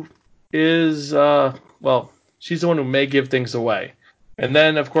who is, she's the one who may give things away. And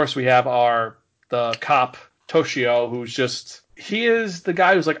then, of course, we have the cop, Toshio, he is the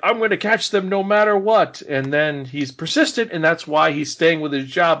guy who's like, I'm going to catch them no matter what. And then he's persistent, and that's why he's staying with his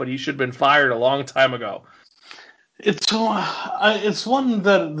job, but he should have been fired a long time ago. It's one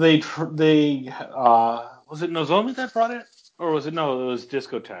that they was it Nozomi that brought it? Or it was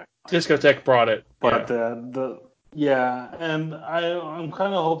Discotek. Discotek brought it. But and I'm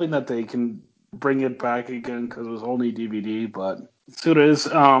kind of hoping that they can bring it back again because it was only DVD, but so it is.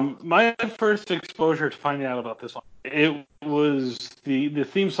 My first exposure to finding out about this one, it was the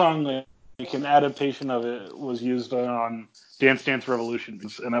theme song, like an adaptation of it, was used on Dance Dance Revolution,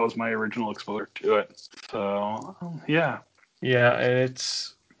 and that was my original exposure to it. So yeah. Yeah, and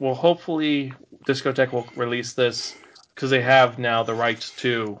hopefully Discotek will release this because they have now the rights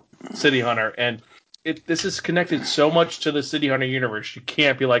to City Hunter, and this is connected so much to the City Hunter universe. You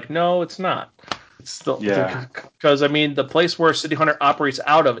can't be like, no, it's not. Because the place where City Hunter operates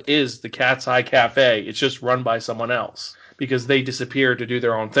out of is the Cat's Eye Cafe. It's just run by someone else because they disappear to do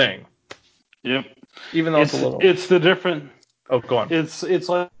their own thing. Yep. Even though it's the different. Oh, go on. It's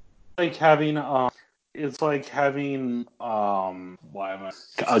like having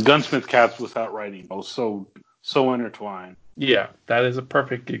Gunsmith Cats without writing. So intertwined. Yeah, that is a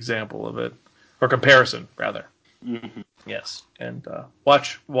perfect example of it, or comparison rather. Mm-hmm. Yes, and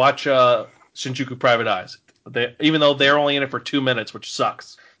watch Shinjuku Private Eyes. Even though they're only in it for 2 minutes, which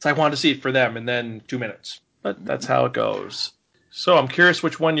sucks. So I wanted to see it for them, and then 2 minutes. But that's how it goes. So I'm curious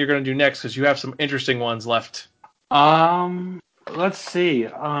which one you're going to do next, because you have some interesting ones left. Let's see.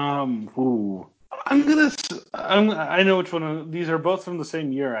 Ooh. I know which one. These are both from the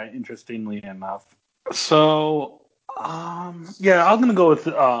same year. Interestingly enough. So, yeah, I'm gonna go with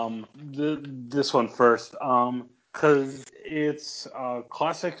this one first. Because it's a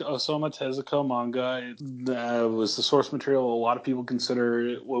classic Osamu Tezuka manga. It was the source material. A lot of people consider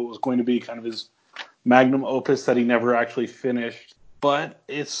it what was going to be kind of his magnum opus that he never actually finished. But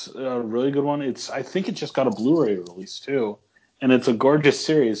it's a really good one. I think it just got a Blu-ray release too, and it's a gorgeous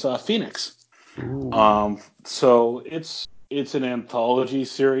series. Phoenix. So it's an anthology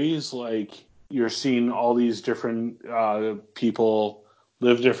series. Like you're seeing all these different people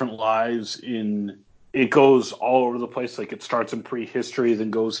live different lives in. It goes all over the place. Like it starts in prehistory,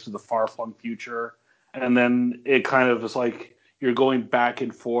 then goes to the far-flung future, and then it kind of is like you're going back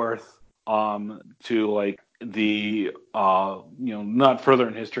and forth to like the not further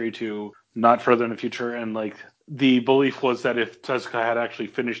in history to not further in the future, and like the belief was that if Tezuka had actually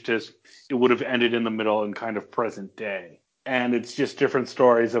finished this, it would have ended in the middle and kind of present day. And it's just different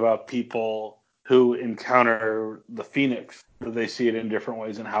stories about people who encounter the Phoenix. They see it in different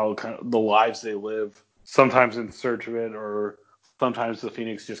ways and how kind of the lives they live, sometimes in search of it, or sometimes the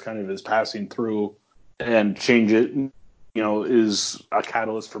Phoenix just kind of is passing through and change it, is a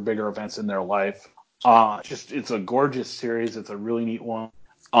catalyst for bigger events in their life. It's a gorgeous series. It's a really neat one.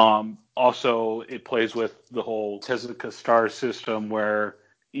 Also, it plays with the whole Tezuka star system where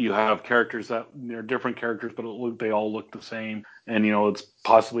you have characters that they're different characters, but they all look the same. And, it's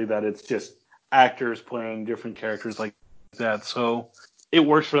possibly that it's just actors playing different characters like that. So it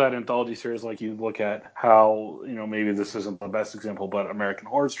works for that anthology series. Like you look at how, maybe this isn't the best example, but American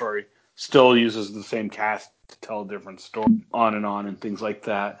Horror Story still uses the same cast to tell a different story on and things like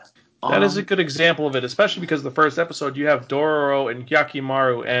that. That is a good example of it, especially because the first episode you have Dororo and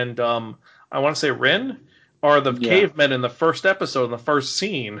Hyakimaru and I want to say Rin are the cavemen in the first episode, in the first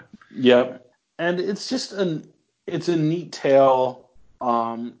scene. Yep. And it's just it's a neat tale.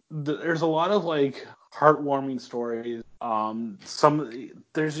 There's a lot of like heartwarming stories.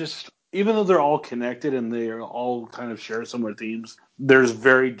 There's just, even though they're all connected and they all kind of share similar themes, there's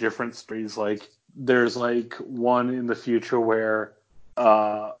very different stories. Like there's like one in the future where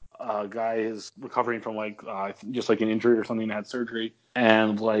a guy is recovering from like just like an injury or something, and had surgery,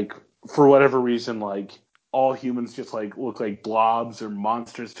 and like for whatever reason, like all humans just like look like blobs or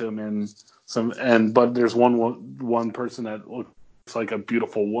monsters to him, but there's one person that looks like a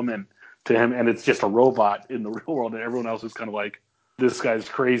beautiful woman to him, and it's just a robot in the real world, and everyone else is kind of like, this guy's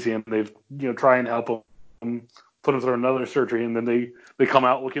crazy, and they've try and help him, put him through another surgery, and then they come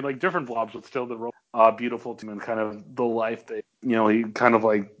out looking like different blobs, but still the beautiful to him, and kind of the life that he kind of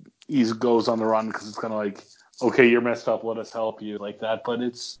like he goes on the run, because it's kind of like, okay, you're messed up, let us help you, like that. But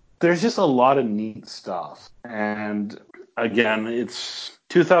there's just a lot of neat stuff, and again, it's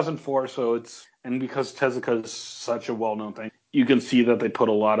 2004, and because Tezuka is such a well-known thing, you can see that they put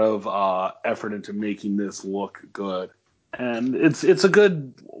a lot of effort into making this look good, and it's a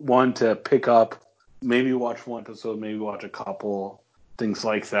good one to pick up. Maybe watch one episode, maybe watch a couple, things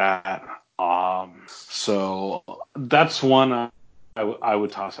like that. So that's one I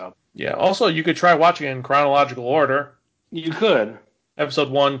would toss out. Yeah. Also, you could try watching it in chronological order. You could. Episode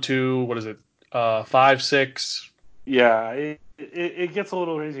 1, 2, what is it? 5, 6. Yeah, it gets a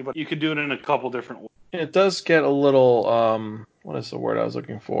little crazy, but you could do it in a couple different ways. It does get a little, what is the word I was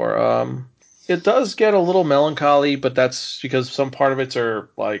looking for? It does get a little melancholy, but that's because some part of it's are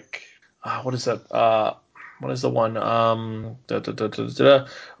like, what is that? What is the one?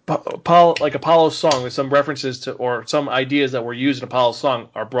 Like Apollo's song. There's some references to, or some ideas that were used in Apollo's song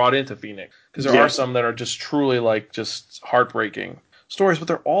are brought into Phoenix. Because there are some that are just truly like just heartbreaking stories, but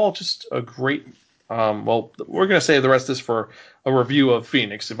they're all just a great. Well, we're gonna save the rest of this for a review of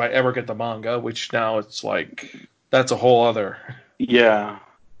Phoenix if I ever get the manga, which now it's like that's a whole other. Yeah,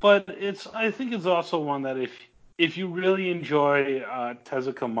 but I think it's also one that if you really enjoy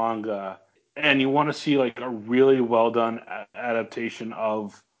Tezuka manga and you want to see like a really well done adaptation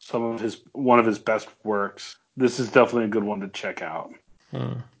of one of his best works, this is definitely a good one to check out.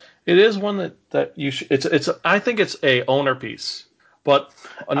 It is one that you should. It's I think it's a owner piece. But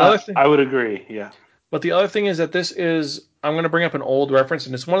another thing, I would agree, yeah. But the other thing is that this is, I'm going to bring up an old reference,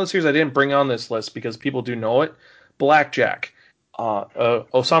 and it's one of the series I didn't bring on this list because people do know it. Blackjack.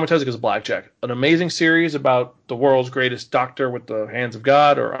 Osamu Tezuka's Blackjack, an amazing series about the world's greatest doctor with the hands of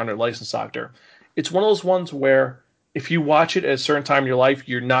God, or under licensed doctor. It's one of those ones where if you watch it at a certain time in your life,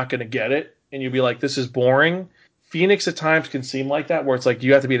 you're not going to get it, and you'll be like, this is boring. Phoenix at times can seem like that, where it's like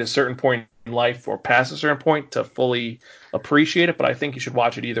you have to be at a certain point in life or past a certain point to fully appreciate it. But I think you should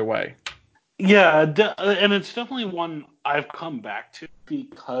watch it either way. Yeah, and it's definitely one I've come back to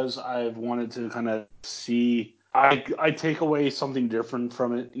because I've wanted to kind of see. I take away something different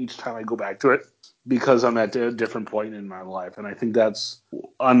from it each time I go back to it because I'm at a different point in my life, and I think that's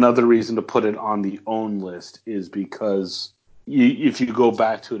another reason to put it on the own list is because if you go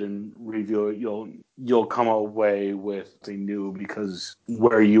back to it and review it, you'll come away with something new because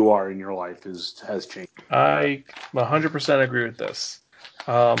where you are in your life has changed. I 100% agree with this.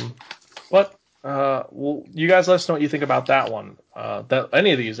 But well, you guys let us know what you think about that one. That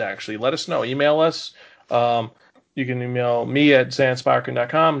any of these actually, let us know. Email us. You can email me at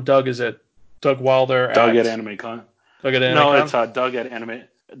zanspirekin.com. Doug is at Doug Wilder Doug at AnimeCon. Doug at AnimeCon. No, it's Doug at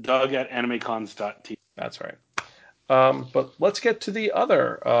animecons.tv. That's right. But let's get to the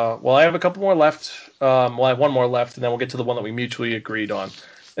other. Well, I have a couple more left. Well, I have one more left, and then we'll get to the one that we mutually agreed on.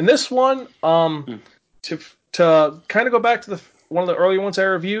 And this one, to kind of go back to one of the earlier ones I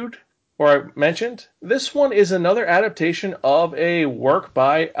reviewed or I mentioned, this one is another adaptation of a work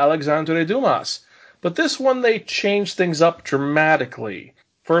by Alexandre Dumas. But this one, they changed things up dramatically.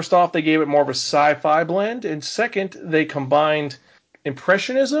 First off, they gave it more of a sci-fi blend, and second, they combined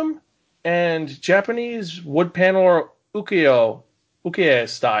Impressionism and Japanese wood panel or ukiyo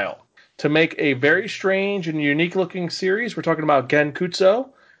style to make a very strange and unique-looking series. We're talking about Genkutsu,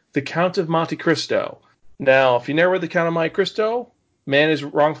 The Count of Monte Cristo. Now, if you never read The Count of Monte Cristo, man is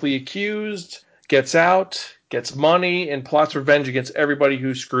wrongfully accused, gets out, gets money, and plots revenge against everybody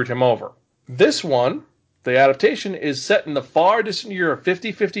who screwed him over. This one, the adaptation, is set in the far distant year of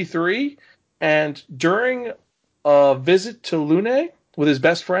 5053, and during a visit to Lune with his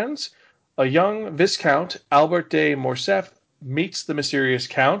best friends, a young Viscount, Albert de Morcerf, meets the mysterious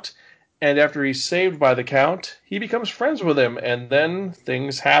Count, and after he's saved by the Count, he becomes friends with him, and then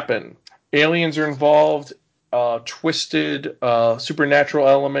things happen. Aliens are involved, twisted supernatural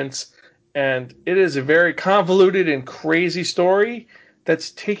elements, and it is a very convoluted and crazy story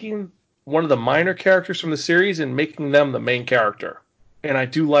that's taking one of the minor characters from the series and making them the main character. And I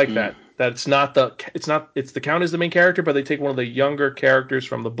do like that. That it's the Count is the main character, but they take one of the younger characters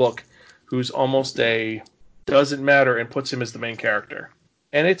from the book who's almost doesn't matter and puts him as the main character.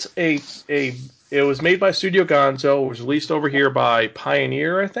 And it was made by Studio Gonzo. It was released over here by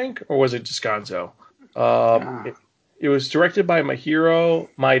Pioneer, I think, or was it just Gonzo? It was directed by Mahiro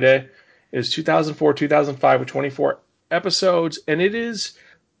Maide. It was 2004-2005 with 24 episodes, and it is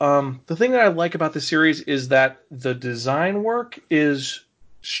the thing that I like about the series is that the design work is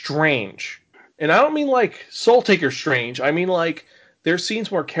strange. And I don't mean like Soul Taker strange. I mean like there's scenes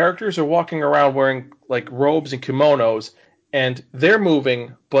where characters are walking around wearing like robes and kimonos, and they're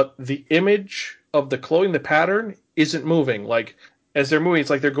moving, but the image of the clothing, the pattern, isn't moving. Like as they're moving, it's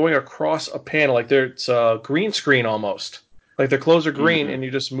like they're going across a panel, like it's a green screen almost. Like their clothes are green, and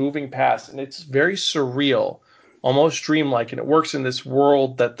you're just moving past, and it's very surreal, almost dreamlike, and it works in this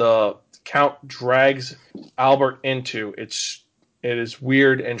world that the Count drags Albert into. It is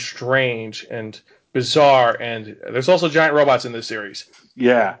weird and strange and bizarre, and there's also giant robots in this series.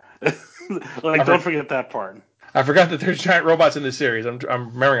 Yeah, don't forget that part. I forgot that there's giant robots in this series. I'm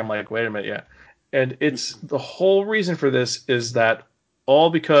remembering. I'm like, wait a minute, yeah. And it's the whole reason for this is that all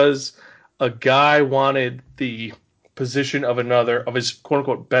because a guy wanted the position of his quote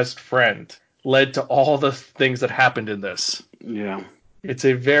unquote best friend led to all the things that happened in this. Yeah. It's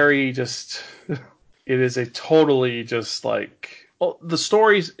a very it is a totally just like, well, the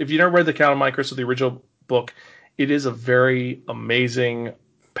stories, if you never read The Count of Monte Cristo, the original book, it is a very amazing,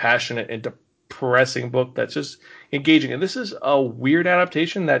 passionate, and depressing book that's just engaging. And this is a weird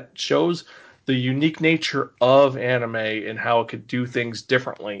adaptation that shows the unique nature of anime and how it could do things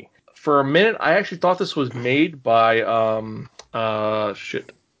differently. For a minute, I actually thought this was made by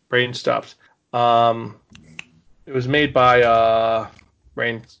brain stopped. It was made by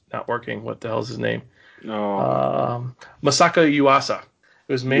brain's not working. What the hell is his name? No. Masaka Yuasa.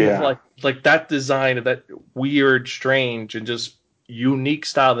 It was made of like that design of that weird, strange, and just unique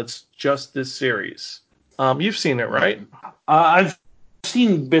style that's just this series. You've seen it, right? I've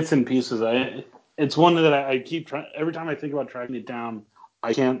seen bits and pieces. It's one that I keep trying. Every time I think about tracking it down,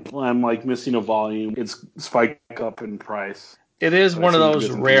 I can't. I'm like missing a volume. It's spiked up in price. It is one of those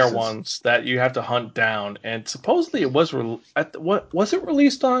rare ones that you have to hunt down. And supposedly it was was it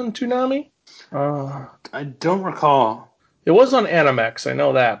released on Toonami? I don't recall. It was on Animex, I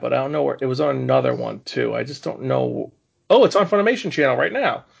know that, but I don't know where. It was on another one too. I just don't know. Oh, it's on Funimation Channel right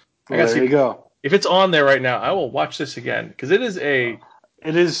now. There you go. If it's on there right now, I will watch this again because it is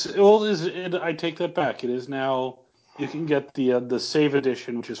It is. Well, I take that back. It is now. You can get the Save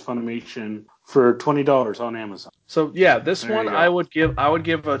Edition, which is Funimation, for $20 on Amazon. So yeah, this There one you go. I would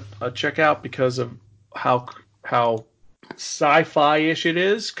give a check out because of how sci-fi-ish it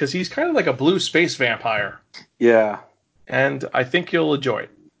is, because he's kind of like a blue space vampire, Yeah. and I think you'll enjoy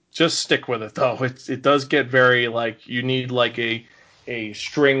it. Just stick with it though. It does get very like you need like a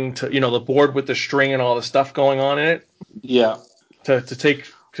string to the board with the string and all the stuff going on in it Yeah. to take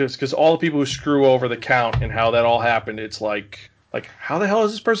because all the people who screw over the count and how that all happened, it's like how the hell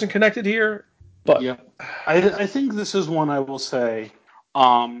is this person connected here? But Yeah. I think this is one I will say.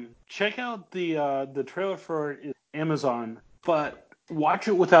 Check out the trailer for Amazon, but watch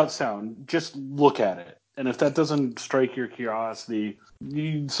it without sound. Just look at it, and if that doesn't strike your curiosity,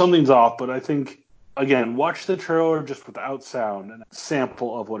 something's off. But I think again, watch the trailer just without sound and a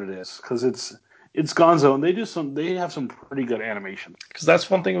sample of what it is, because it's Gonzo, and they have some pretty good animation. because that's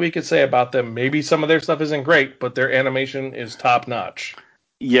one thing we could say about them. Maybe some of their stuff isn't great, but their animation is top notch.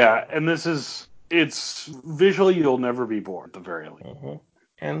 Yeah, and it's visually you'll never be bored at the very least. Mm-hmm.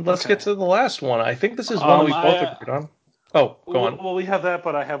 And let's get Okay. to the last one. I think this is one that we both I agreed on. Oh, go on. well we have that,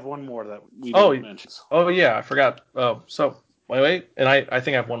 but I have one more that we Oh, didn't mention. oh yeah, I forgot. Oh, so wait, and I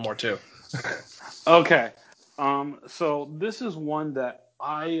think I have one more too. Okay. So this is one that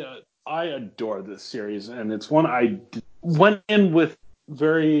I adore this series, and it's one went in with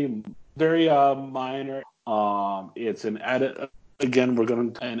very minor. It's again we're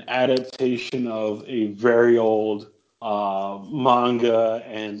going to an adaptation of a very old manga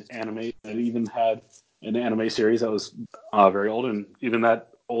and anime that even had an anime series that was very old, and even that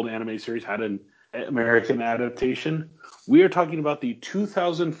old anime series had an American adaptation. We are talking about the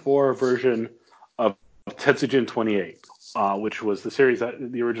 2004 version of Tetsujin 28, which was the series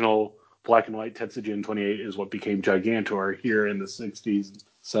that the original black and white Tetsujin 28 is what became Gigantor here in the 60s,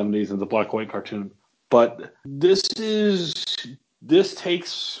 70s, and the black and white cartoon. But this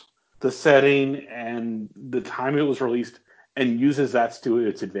takes the setting and the time it was released and uses that to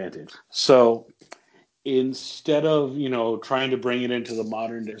its advantage. So instead of trying to bring it into the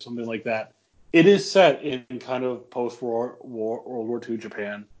modern day or something like that, it is set in kind of World War II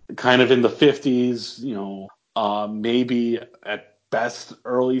Japan, kind of in the 50s, maybe at best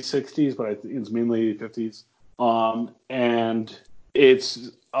early 60s, but I think it's mainly 50s. And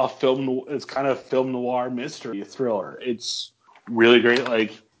it's it's kind of film noir mystery thriller. It's really great.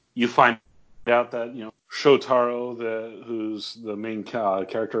 Like you find out that Shotaro, who's the main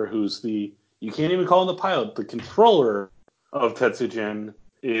character, who's you can't even call him the pilot, the controller of Tetsujin,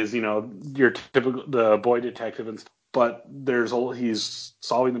 is your typical the boy detective and stuff. But he's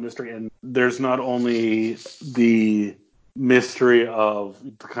solving the mystery, and there's not only the mystery of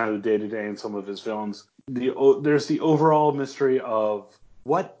kind of the day to day in some of his villains. There's the overall mystery of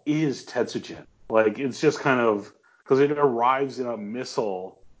what is Tetsujin. Like it's just kind of because it arrives in a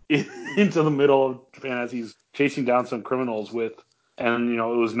missile into the middle of Japan as he's chasing down some criminals and it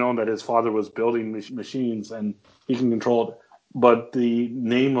was known that his father was building machines and he can control it. But the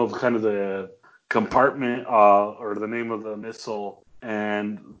name of kind of the compartment or the name of the missile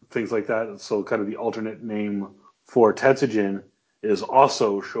and things like that, so kind of the alternate name for Tetsujin is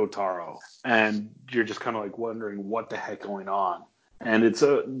also Shotaro, and you're just kind of like wondering what the heck going on. And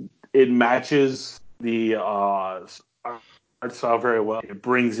it matches the art style very well. It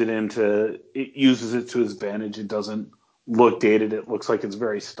uses it to its advantage. It doesn't look dated. It looks like it's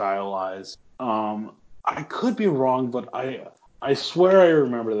very stylized. I could be wrong, but I swear I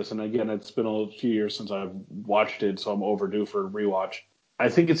remember this. And again, it's been a few years since I've watched it, so I'm overdue for a rewatch. I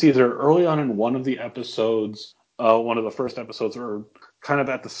think it's either early on in one of the episodes, one of the first episodes, or kind of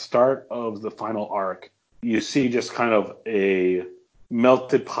at the start of the final arc. You see just kind of a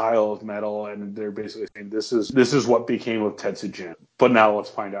melted pile of metal, and they're basically saying this is what became of Tetsujin. But now let's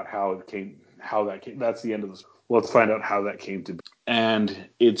find out how that came. That's the end of this. Let's find out how that came to be. And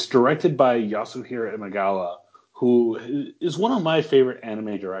it's directed by Yasuhiro Imagawa, who is one of my favorite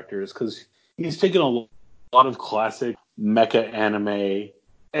anime directors because he's taken a lot of classic mecha anime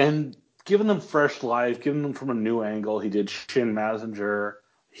and given them fresh life, given them from a new angle. He did Shin Messenger.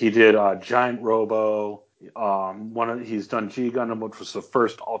 He did Giant Robo. He's done G Gundam, which was the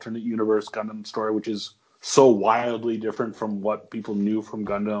first alternate universe Gundam story, which is so wildly different from what people knew from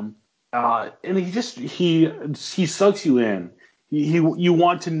Gundam. And he sucks you in. You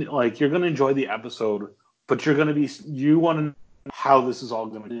want to like you're gonna enjoy the episode, but you want to know how this is all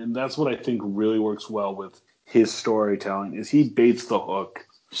going to, and that's what I think really works well with his storytelling is he baits the hook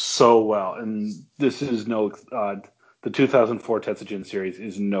so well, and this is the 2004 Tetsujin series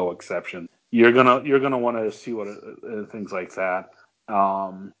is no exception. You're gonna want to see what things like that,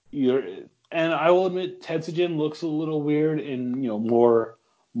 You're and I will admit Tetsujin looks a little weird in more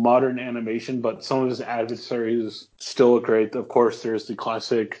modern animation, but some of his adversaries still look great. Of course, there's the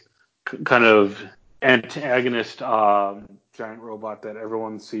classic kind of antagonist giant robot that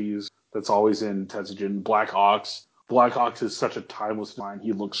everyone sees. That's always in Tetsujin. Black Ox. Black Ox is such a timeless line.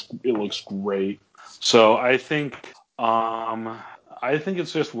 It looks great. So I think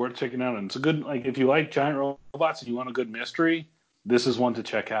it's just worth checking out, and it's a good if you like giant robots and you want a good mystery, this is one to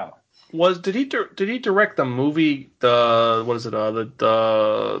check out. Did he direct the movie the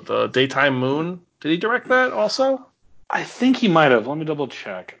Daytime Moon? Did he direct that also? I think he might have. Let me double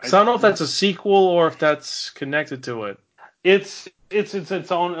check. So I don't know if that's a sequel or if that's connected to it. It's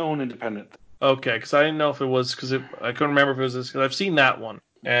its own independent thing. Okay, because I didn't know if it was I couldn't remember if it was this because I've seen that one,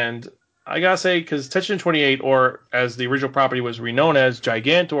 and I gotta say because Tekken 28, or as the original property was renowned as,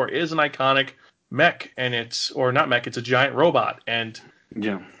 Gigantor is an iconic mech, and it's a giant robot, and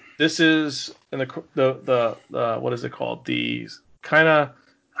this is in the what is it called? The kind of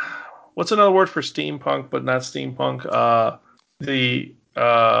what's another word for steampunk, but not steampunk?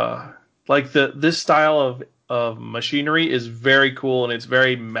 This style of machinery is very cool, and it's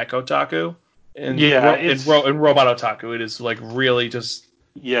very mech otaku. In Robot Otaku, it is like really just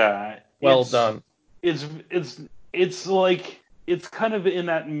well done. It's like it's kind of in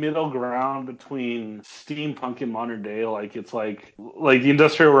that middle ground between steampunk and modern day. Like it's like the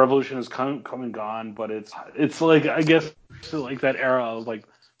Industrial Revolution has come and gone, but it's like I guess like that era of like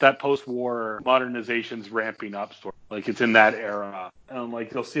that post-war modernization's ramping up sort of. Like it's in that era, and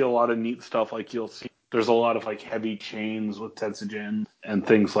like you'll see a lot of neat stuff. Like you'll see there's a lot of like heavy chains with Tetsujin and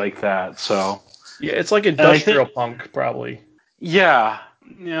things like that. So yeah, it's like industrial punk probably. Yeah,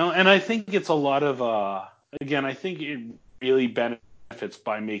 and I think it's a lot of again, I think it really benefits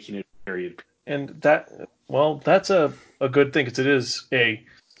by making it period. And that's a good thing because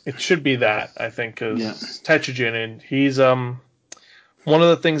it should be that, I think, because Tetsujin, and he's one of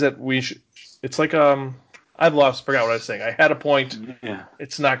the things that we should. It's like forgot what I was saying. I had a point. Yeah,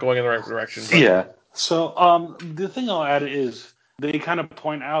 it's not going in the right direction. But. Yeah. So the thing I'll add is they kind of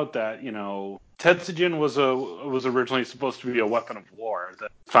point out that Tetsujin was originally supposed to be a weapon of war that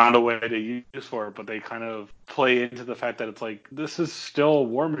found a way to use for it, but they kind of play into the fact that it's like this is still a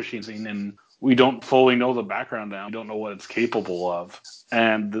war machine, and we don't fully know the background now. We don't know what it's capable of,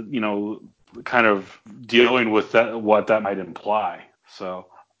 and kind of dealing with what that might imply. So,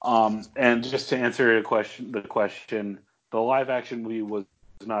 and just to answer the question, the live action movie was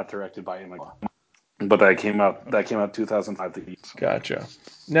not directed by him, but that came out 2005. Gotcha.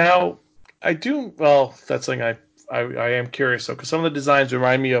 Now, that's something I am curious of because some of the designs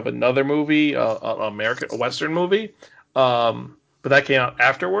remind me of another movie, a Western movie, but that came out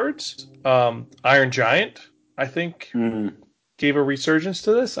afterwards. Iron Giant, I think, gave a resurgence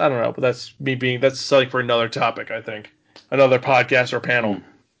to this. I don't know, but that's something for another topic. I think another podcast or panel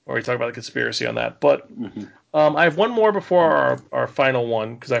where we talk about the conspiracy on that. But I have one more before our final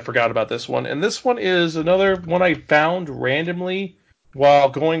one because I forgot about this one, and this one is another one I found randomly while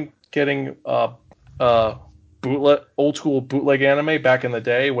getting old school bootleg anime back in the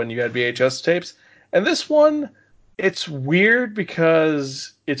day when you had VHS tapes. And this one, it's weird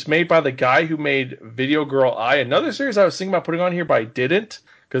because it's made by the guy who made Video Girl Eye, another series I was thinking about putting on here, but I didn't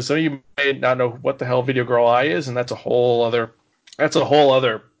because some of you may not know what the hell Video Girl Eye is, and that's a whole other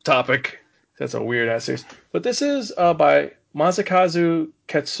topic. That's a weird ass series. But this is by Masakazu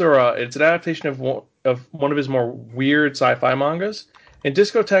Katsura. It's an adaptation of one of his more weird sci-fi mangas. And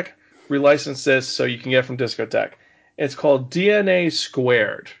Discotek relicensed this so you can get it from Discotek. It's called DNA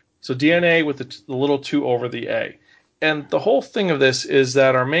Squared. So DNA with the little 2 over the A. And the whole thing of this is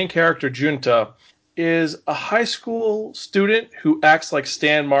that our main character, Junta, is a high school student who acts like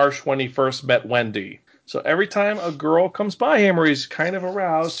Stan Marsh when he first met Wendy. So every time a girl comes by him or he's kind of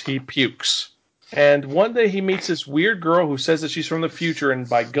aroused, he pukes. And one day he meets this weird girl who says that she's from the future and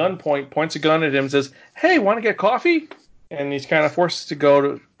by gunpoint points a gun at him and says, "Hey, want to get coffee?" And he's kind of forced to go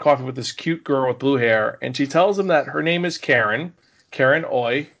to coffee with this cute girl with blue hair. And she tells him that her name is Karen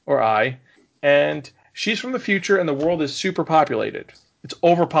Oi, or I, and she's from the future and the world is super populated. It's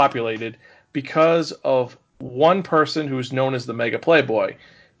overpopulated because of one person who's known as the Mega Playboy.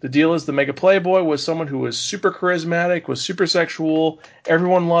 The deal is the Mega Playboy was someone who was super charismatic, was super sexual,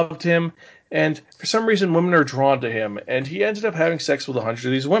 everyone loved him, and for some reason women are drawn to him, and he ended up having sex with 100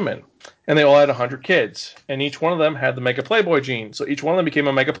 of these women. And they all had 100 kids, and each one of them had the Mega Playboy gene, so each one of them became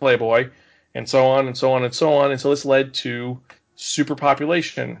a Mega Playboy, and so on and so on and so on, and so this led to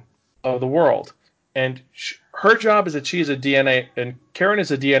superpopulation of the world. And her job is that she is a DNA, and Karen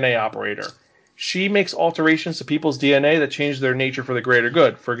is a DNA operator. she makes alterations to people's DNA that change their nature for the greater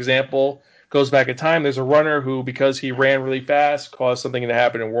good. For example, goes back in time. There's a runner who, because he ran really fast, caused something to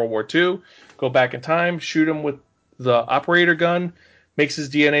happen in World War II. Go back in time, shoot him with the operator gun, makes his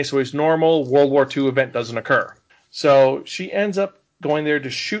DNA so he's normal. World War II event doesn't occur. So she ends up going there to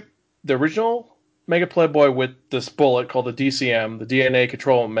shoot the original Mega Playboy with this bullet called the DCM, the DNA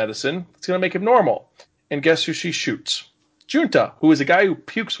control medicine. It's going to make him normal. And guess who she shoots? Junta, who is a guy who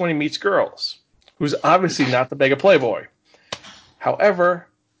pukes when he meets girls, who's obviously not the Mega Playboy. However,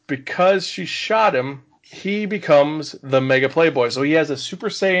 because she shot him, he becomes the Mega Playboy. So he has a Super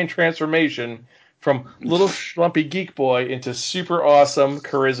Saiyan transformation from little schlumpy geek boy into super awesome,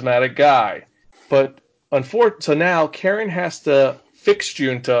 charismatic guy. But so now Karen has to fix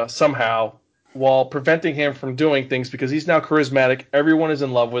Junta somehow while preventing him from doing things because he's now charismatic. Everyone is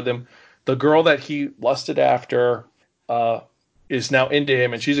in love with him. The girl that he lusted after is now into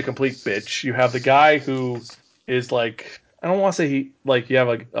him, and she's a complete bitch. You have the guy who is like, I don't want to say you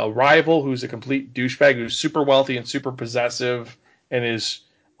have a rival who's a complete douchebag who's super wealthy and super possessive and is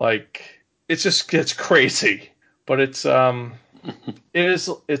like, it's crazy. But it's a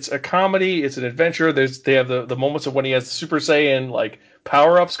comedy, it's an adventure. They have the moments of when he has the Super Saiyan like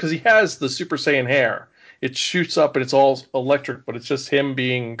power-ups because he has the Super Saiyan hair. It shoots up and it's all electric, but it's just him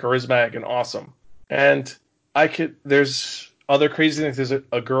being charismatic and awesome. And there's other crazy things. There's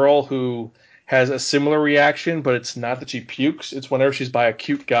a girl who has a similar reaction, but it's not that she pukes. It's whenever she's by a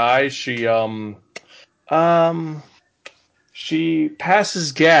cute guy, she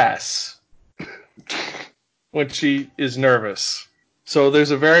passes gas when she is nervous. So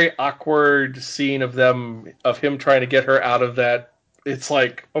there's a very awkward scene of him trying to get her out of that. It's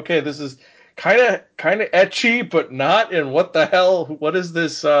like, okay, this is kind of etchy, but not. And what the hell? What is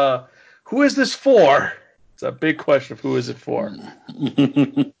this? Who is this for? It's a big question of who is it for.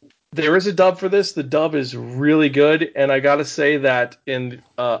 There is a dub for this. The dub is really good, and I gotta say that in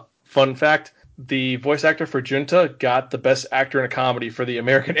fun fact, the voice actor for Junta got the best actor in a comedy for the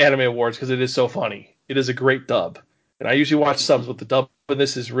American Anime Awards because it is so funny. It is a great dub, and I usually watch subs, but the dub in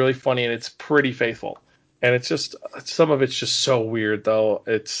this is really funny and it's pretty faithful. And it's just some of it's just so weird though.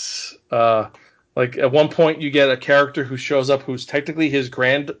 It's like at one point you get a character who shows up who's technically his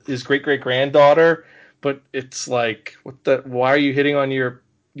great great granddaughter, but it's like why are you hitting on your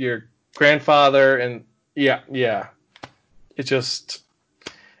grandfather? And yeah, it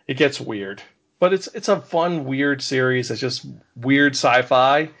gets weird, but it's a fun weird series. It's just weird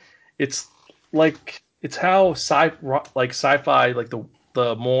sci-fi. It's how sci-fi like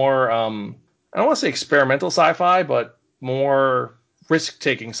the more I don't want to say experimental sci-fi, but more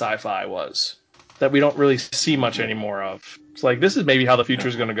risk-taking sci-fi was that we don't really see much anymore of. It's like this is maybe how the future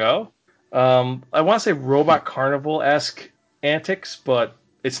is going to go. I want to say Robot Carnival-esque antics, but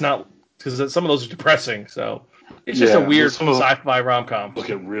it's not because some of those are depressing. So it's just a weird sci-fi rom-com. Look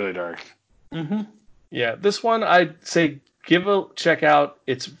at really dark. Mm-hmm. Yeah, this one I'd say give a check out.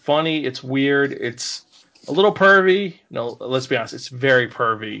 It's funny. It's weird. It's a little pervy. No, let's be honest. It's very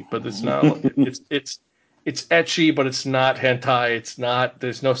pervy, but it's not. it's etchy, but it's not hentai. It's not.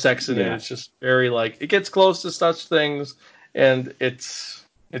 There's no sex in it. It's just very it gets close to such things, and it's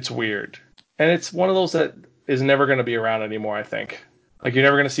weird. And it's one of those that is never going to be around anymore. I think. Like you're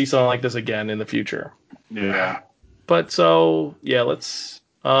never going to see something like this again in the future. Yeah. But so yeah, let's.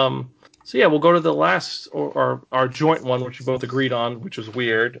 So yeah, we'll go to the last or our joint one, which we both agreed on, which was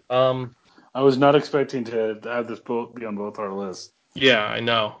weird. I was not expecting to have this be on both our lists. Yeah, I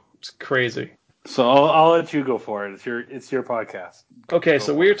know. It's crazy. So I'll let you go for it. It's your podcast. Okay,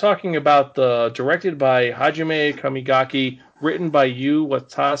 so we're talking about directed by Hajime Kamigaki, written by Yu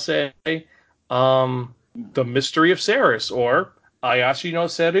Watase, The Mystery of Ceres, or Ayashi no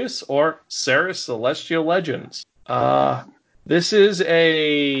Ceres, or Ceres Celestial Legends. This is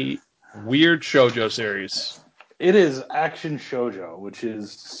a weird shoujo series. It is action shoujo, which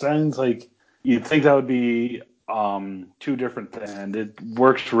sounds like you'd think that would be two different things, and it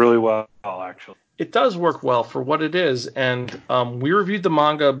works really well, actually. It does work well for what it is, and we reviewed the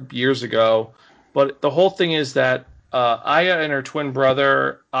manga years ago, but the whole thing is that Aya and her twin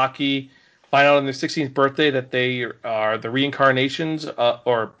brother, Aki, find out on their 16th birthday that they are the reincarnations,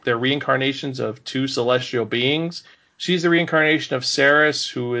 or they're reincarnations of two celestial beings. She's the reincarnation of Ceres,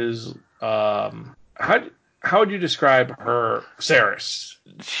 who is... How would you describe her, Ceres?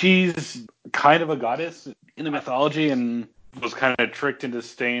 She's kind of a goddess in the mythology and was kind of tricked into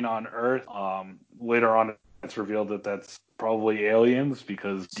staying on Earth. Later on, it's revealed that that's probably aliens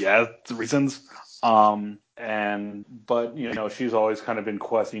because, reasons. But she's always kind of been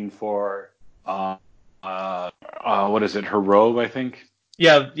questing for, what is it, her robe, I think.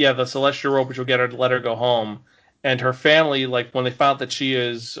 Yeah, the celestial robe, which will get her to let her go home, and her family, like when they found that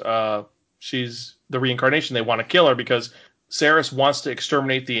she's the reincarnation, they want to kill her because Ceres wants to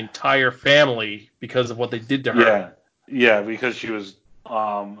exterminate the entire family because of what they did to her. Yeah, yeah, because she was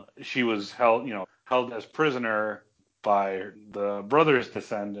held, held as prisoner by the brother's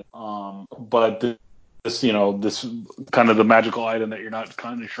descendant. But this kind of the magical item that you're not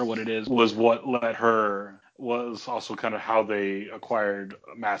kind of sure what it is was what let her was also kind of how they acquired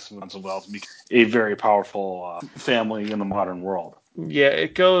massive amounts of wealth, a very powerful family in the modern world. Yeah,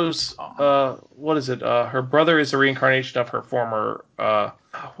 it goes. What is it? Her brother is a reincarnation of her former. What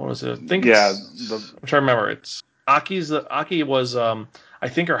was it? I think Yeah, I'm trying to remember. It's Aki was I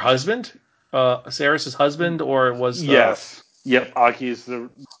think her husband, Ceres' husband, or it was yes, yep. Aki is the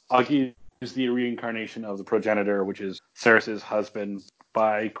reincarnation of the progenitor, which is Ceres' husband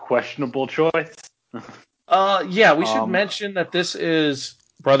by questionable choice. Yeah, we should Um, mention that this is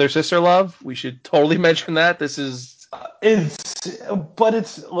brother sister love. We should totally mention that this is. but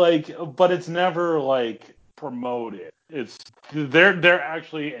it's never like promoted. It's they're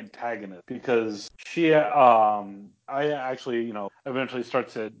actually antagonists because I actually eventually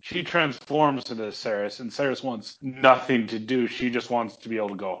starts to she transforms into Ceres, and Ceres wants nothing to do. She just wants to be able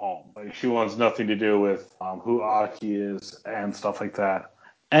to go home. Like she wants nothing to do with who Aki is and stuff like that.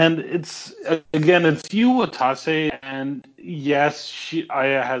 And it's Yu Watase, and yes, she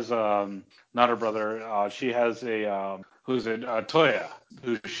Aya has not her brother. She has a who's it? Toya,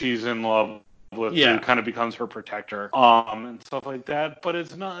 who she's in love with, who Yeah. kind of becomes her protector, and stuff like that. But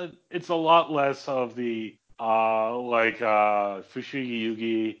it's not. It's a lot less of the Fushigi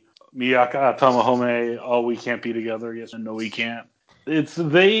Yugi, Miyaka Tamahome. Oh, we can't be together. Yes and no, we can't. It's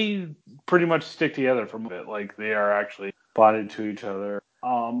they pretty much stick together from it. Like they are actually bonded to each other.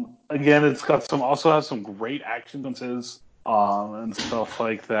 Again, it's got also has some great action sequences, and stuff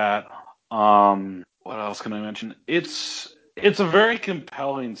like that. What else can I mention? It's a very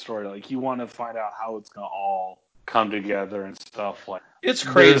compelling story. Like you want to find out how it's gonna all come together and stuff like. It's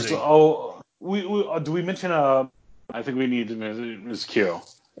There's crazy. we do we mention I think we need to mention Ms. Q.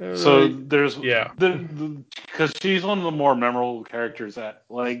 So there's Yeah. because she's one of the more memorable characters that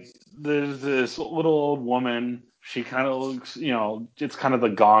like there's this little old woman. She kind of looks, it's kind of the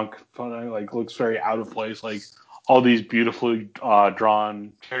gonk, like looks very out of place. Like all these beautifully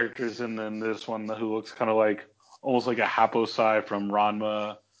drawn characters, and then this one who looks kind of like almost like a Haposai from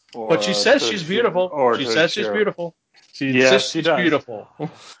Ranma But or she says she's beautiful. She says she's Toshiro. beautiful. She Yes, insists she she's does. beautiful.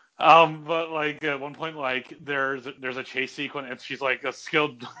 But like at one point, like there's a chase sequence, and she's like a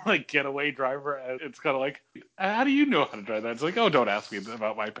skilled like getaway driver. And it's kind of like, how do you know how to drive that? It's like, oh, don't ask me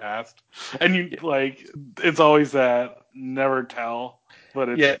about my past. And you like, it's always that never tell.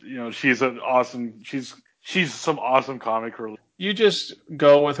 But Yeah. it's she's an awesome. She's some awesome comic relief. You just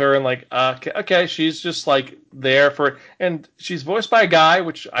go with her and like, okay, she's just like there for, and she's voiced by a guy,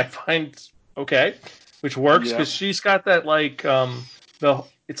 which I find okay, which works Yeah. because she's got that like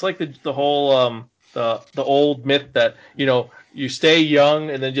it's like the whole the old myth that you stay young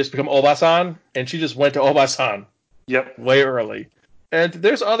and then just become Obasan, and she just went to Obasan Yep. way early. And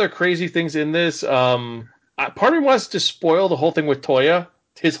there's other crazy things in this. Part of me wants to spoil the whole thing with Toya,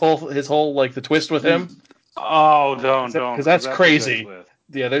 his whole like the twist with him, Oh, don't, because because that's that's a good crazy. twist.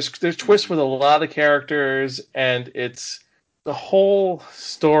 Yeah, there's twists with a lot of characters, and it's the whole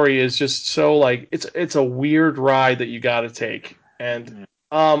story is just so like it's a weird ride that you got to take. And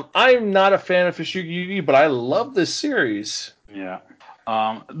I'm not a fan of Fushigi Yugi, but I love this series. Yeah.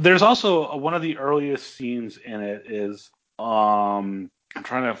 There's also one of the earliest scenes in it is I'm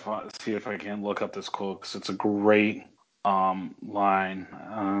trying to see if I can look up this quote because it's a great line.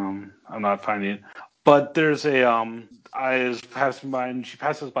 I'm not finding it, but there's a I was passing by and she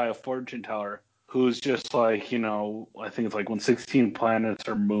passes by a fortune teller who's just like I think it's like when 16 planets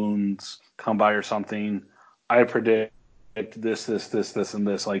or moons come by or something. I predict this, and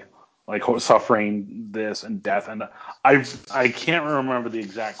this like suffering, this and death, and I can't remember the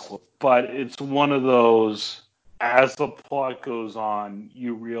exact quote, but it's one of those. As the plot goes on,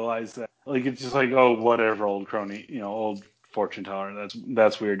 you realize that like it's just like oh whatever old crony, old fortune teller.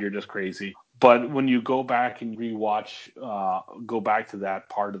 That's weird. You're just crazy. But when you go back and rewatch, go back to that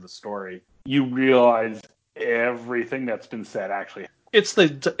part of the story, you realize everything that's been said actually. It's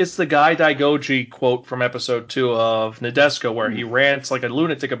the Guy Daigoji quote from episode 2 of Nadesco where he rants like a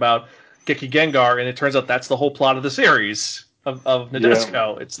lunatic about Geki Gengar, and it turns out that's the whole plot of the series of Yeah.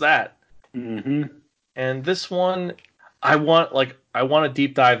 Nadesco. It's that. Hmm. And this one, I want to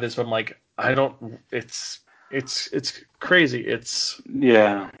deep dive this, but I'm like, I don't. It's crazy. It's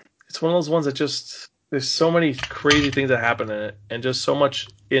Yeah. it's one of those ones that just there's so many crazy things that happen in it, and just so much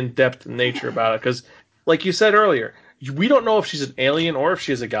in-depth nature about it. Because, like you said earlier, we don't know if she's an alien or if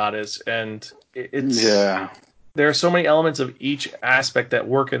she's a goddess, and it's there are so many elements of each aspect that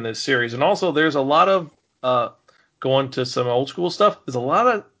work in this series, and also there's a lot of going to some old school stuff. There's a lot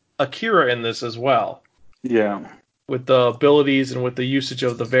of Akira in this as well. Yeah. With the abilities and with the usage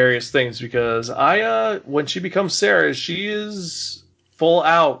of the various things, because Aya, when she becomes Sarah, she is full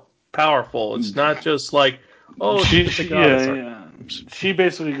out powerful. It's not just like, oh, she's a goddess. Yeah. She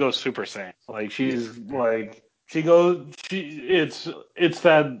basically goes Super Saiyan. Like she's like she goes. It's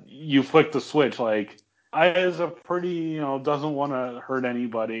that you flick the switch. Like Aya's a pretty doesn't want to hurt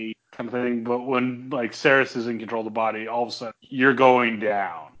anybody kind of thing. But when like Ceres is in control of the body, all of a sudden you're going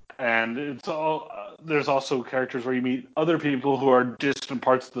down. And it's all. There's also characters where you meet other people who are distant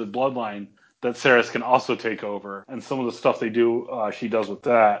parts of the bloodline that Ceres can also take over, and some of the stuff they do, she does with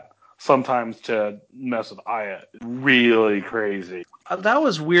that. Sometimes to mess with Aya, really crazy. That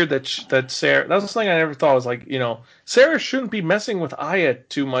was weird that Sarah. That was something I never thought was like, Sarah shouldn't be messing with Aya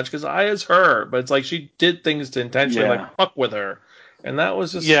too much because Aya's her, but it's like she did things to intentionally like fuck with her, and that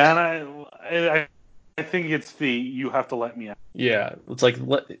was just and I think it's you have to let me out. Yeah, it's like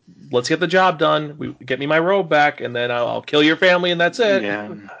let's get the job done. Get me my robe back, and then I'll kill your family, and that's it.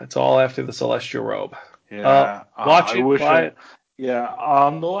 Yeah, it's all after the celestial robe. Yeah, watch it, buy it. Yeah,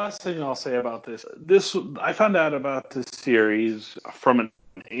 the last thing I'll say about this I found out about this series from an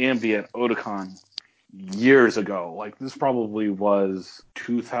AMV at Otakon years ago. Like this probably was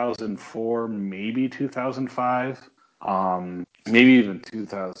 2004, maybe 2005, maybe even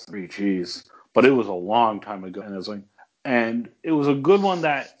 2003. Jeez, but it was a long time ago, and it was a good one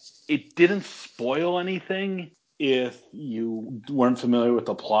that it didn't spoil anything if you weren't familiar with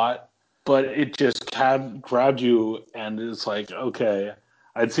the plot. But it just grabbed you, and it's like, okay,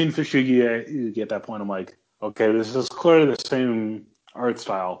 I'd seen Fushigi at that point. I'm like, okay, this is clearly the same art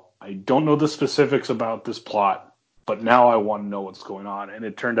style. I don't know the specifics about this plot, but now I want to know what's going on, and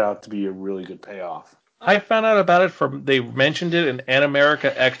it turned out to be a really good payoff. I found out about it they mentioned it in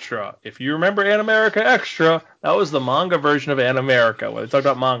Animerica Extra. If you remember Animerica Extra, that was the manga version of Animerica, where they talked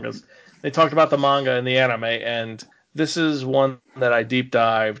about mangas. They talked about the manga and the anime, and this is one that I deep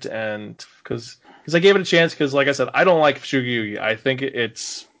dived, and because I gave it a chance, because like I said, I don't like Fushigi. I think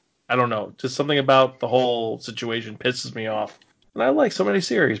it's, I don't know, just something about the whole situation pisses me off. And I like so many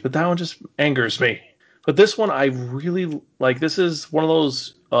series, but that one just angers me. But this one I really like. This is one of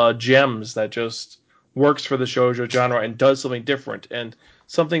those gems that just works for the shoujo genre and does something different. And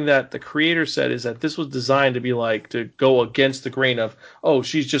something that the creator said is that this was designed to be like, to go against the grain of, oh,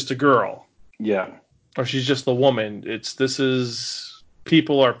 she's just a girl. Yeah. Or she's just the woman. This is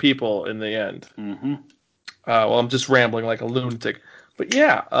people are people in the end. Mm-hmm. Well, I'm just rambling like a lunatic. But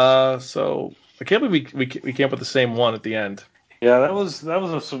yeah, so I can't believe we came up with the same one at the end. Yeah, that was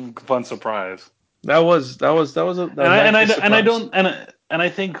a fun surprise. That was a I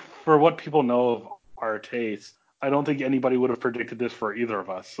think for what people know of our taste, I don't think anybody would have predicted this for either of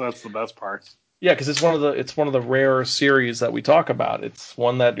us. So that's the best part. Yeah, because it's one of the rare series that we talk about. It's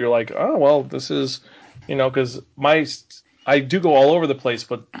one that you're like, oh well, this is, because I do go all over the place,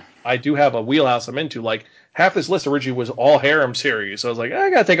 but I do have a wheelhouse I'm into. Like half this list originally was all harem series, so I was like,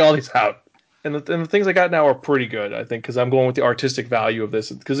 I gotta take all these out. And the things I got now are pretty good, I think, because I'm going with the artistic value of this.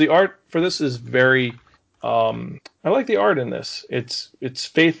 Because the art for this is very, I like the art in this. It's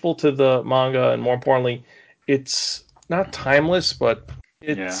faithful to the manga, and more importantly, it's not timeless, but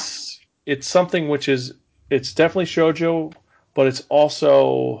it's something which is, it's definitely shoujo, but it's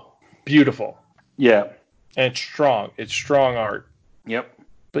also beautiful. Yeah, and it's strong. It's strong art. Yep.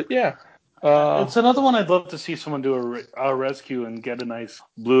 But yeah. It's another one I'd love to see someone do a rescue and get a nice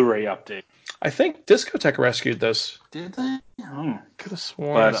Blu-ray update. I think Discotech rescued this. Did they? Could have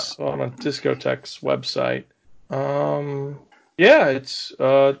sworn I saw it on Discotech's website. Yeah, it's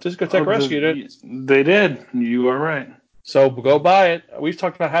Discotech rescued it. They did. You are right. So go buy it. We've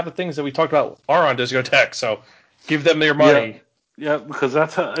talked about half the things that we talked about are on Discotech, so give them their money. Yeah, because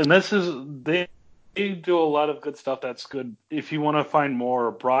they do a lot of good stuff that's good if you want to find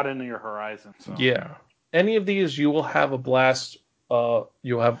more, broaden your horizon. So. Yeah. Any of these, you will have a blast.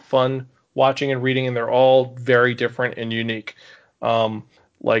 You'll have fun watching and reading, and they're all very different and unique.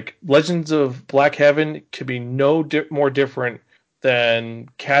 Like Legends of Black Heaven could be no more different than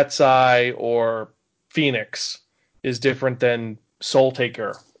Cat's Eye, or Phoenix is different than Soul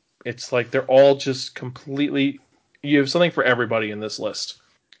Taker. It's like they're all just completely. You have something for everybody in this list.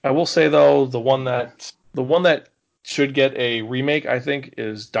 I will say though, the one that should get a remake, I think,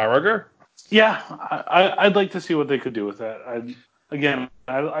 is Dairugger. Yeah, I'd like to see what they could do with that. again,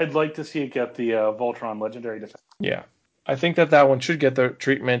 I'd like to see it get the Voltron Legendary Defense. Yeah. I think that one should get the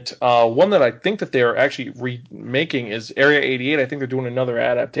treatment. One that I think that they are actually remaking is Area 88. I think they're doing another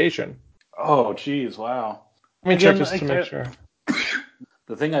adaptation. Oh, geez, wow. Let me check just to make sure.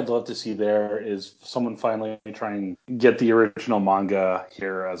 The thing I'd love to see there is someone finally try and get the original manga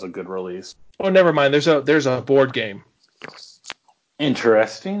here as a good release. Oh, never mind. There's a board game.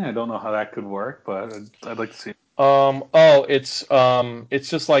 Interesting. I don't know how that could work, but I'd like to see. It's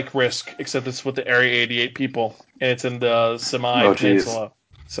just like Risk, except it's with the Area 88 people, and it's in the Semi Peninsula.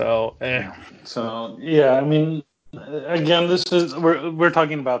 So, So yeah, I mean, again, we're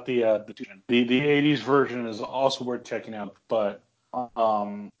talking about the 80s version is also worth checking out, but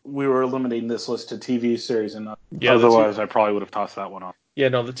we were limiting this list to TV series, and otherwise I probably would have tossed that one off. Yeah,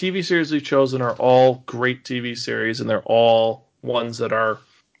 no, the TV series we've chosen are all great TV series, and they're all ones that are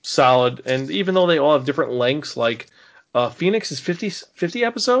solid. And even though they all have different lengths, like Phoenix is 50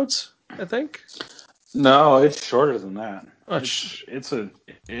 episodes, I think. No, it's shorter than that.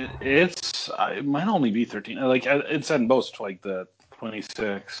 It might only be 13. Like it's at most like the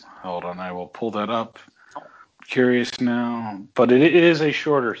 26. Hold on, I will pull that up. Curious now, but it is a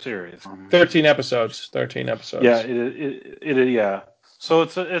shorter series. 13 episodes. 13 episodes. Yeah, yeah. So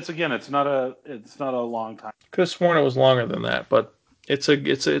it's not a long time. Could have sworn it was longer than that, but it's a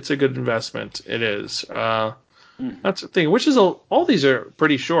good investment. It is. That's the thing. All these are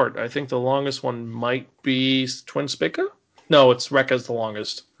pretty short. I think the longest one might be Twin Spica. No, it's Rekka's the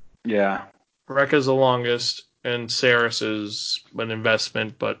longest. Yeah, Rekka's the longest, and Saris is an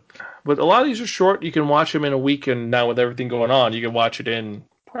investment. But a lot of these are short. You can watch them in a week, and now with everything going on, you can watch it in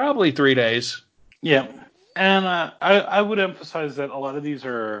probably 3 days. Yeah, and I would emphasize that a lot of these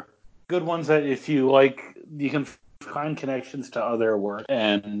are good ones that if you like, you can find connections to other work,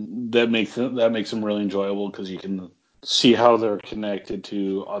 and that makes them really enjoyable because you can see how they're connected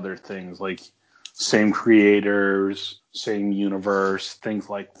to other things, like same creators, same universe, things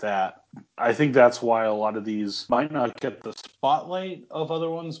like that. I think that's why a lot of these might not get the spotlight of other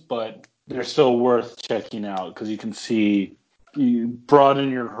ones, but they're still worth checking out because you can see, you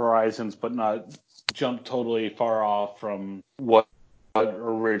broaden your horizons, but not jump totally far off from what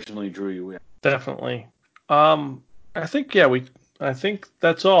originally drew you in. Definitely. I think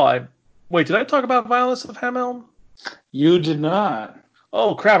that's all. Wait, did I talk about Violence of Hameln? You did not.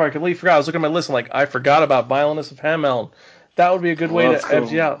 Oh crap! I completely forgot. I was looking at my list and I forgot about Violence of Hameln. That would be a good way to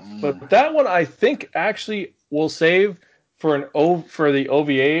edge you out. But that one I think actually will save for the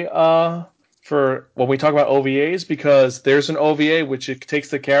OVA for when we talk about OVAs, because there's an OVA which it takes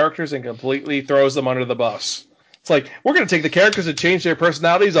the characters and completely throws them under the bus. It's like, we're going to take the characters and change their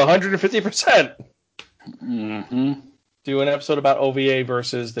personalities 150%. Mm-hmm. Do an episode about OVA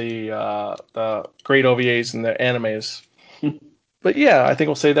versus the great OVAs and the animes. But yeah, I think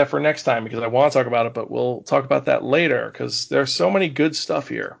we'll save that for next time because I want to talk about it, but we'll talk about that later because there's so many good stuff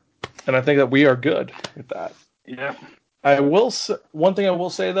here. And I think that we are good with that. Yeah. One thing I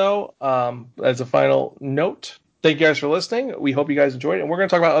will say, though, as a final note, thank you guys for listening. We hope you guys enjoyed it. And we're going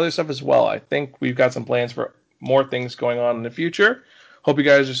to talk about other stuff as well. I think we've got some plans for more things going on in the future. Hope you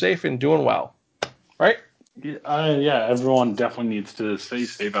guys are safe and doing well. Right? Yeah, everyone definitely needs to stay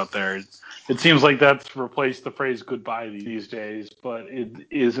safe out there. It seems like that's replaced the phrase goodbye these days, but it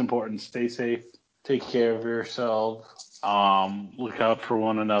is important. Stay safe. Take care of yourself. Look out for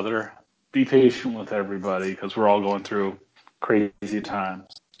one another. Be patient with everybody because we're all going through crazy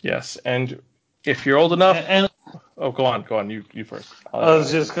times. Yes, and if you're old enough... go on. You first. I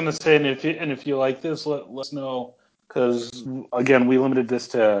was just going to say, and if you like this, let us know because, again, we limited this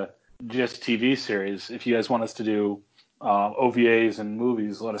to just TV series. If you guys want us to do OVAs and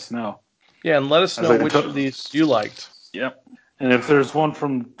movies, let us know. Yeah, and let us know which of these you liked. Yep. And if there's one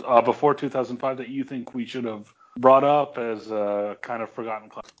from before 2005 that you think we should have brought up as a kind of forgotten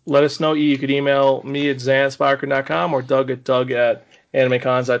class, let us know. You could email me at zanspiker.com or Doug at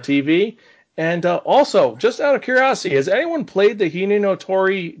animecons.tv. And also, just out of curiosity, has anyone played the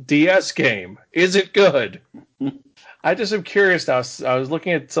Hinenotori DS game? Is it good? I just am curious now. I was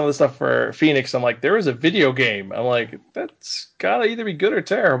looking at some of the stuff for Phoenix. I'm like, there is a video game. I'm like, that's gotta either be good or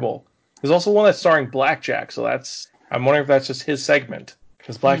terrible. There's also one that's starring Blackjack, so I'm wondering if that's just his segment,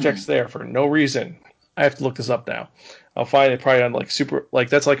 because Blackjack's there for no reason. I have to look this up now. I'll find it probably on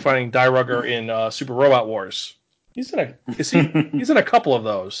that's like finding Dyrugger in Super Robot Wars. He's in a couple of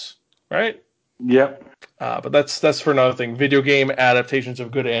those, right? Yep. But that's for another thing. Video game adaptations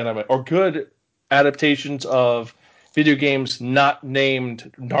of good anime, or good adaptations of video games not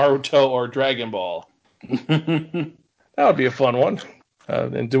named Naruto or Dragon Ball. That would be a fun one.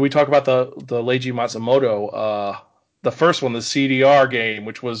 And do we talk about the Leiji Matsumoto the first one, the CDR game,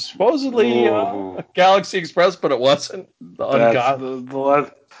 which was supposedly Galaxy Express, but it wasn't.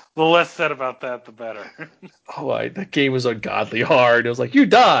 The less said about that, the better. That game was ungodly hard. It was like, you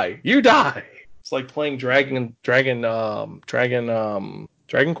die. It's like playing Dragon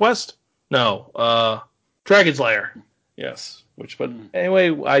Quest? No, Dragon's Lair. Yes. But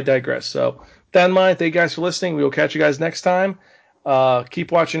anyway, I digress. So, with that in mind, thank you guys for listening. We will catch you guys next time.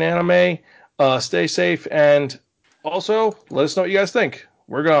 Keep watching anime. Stay safe, and also let us know what you guys think.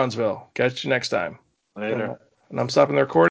 We're Gonzville. Catch you next time. Later. And I'm stopping the recording.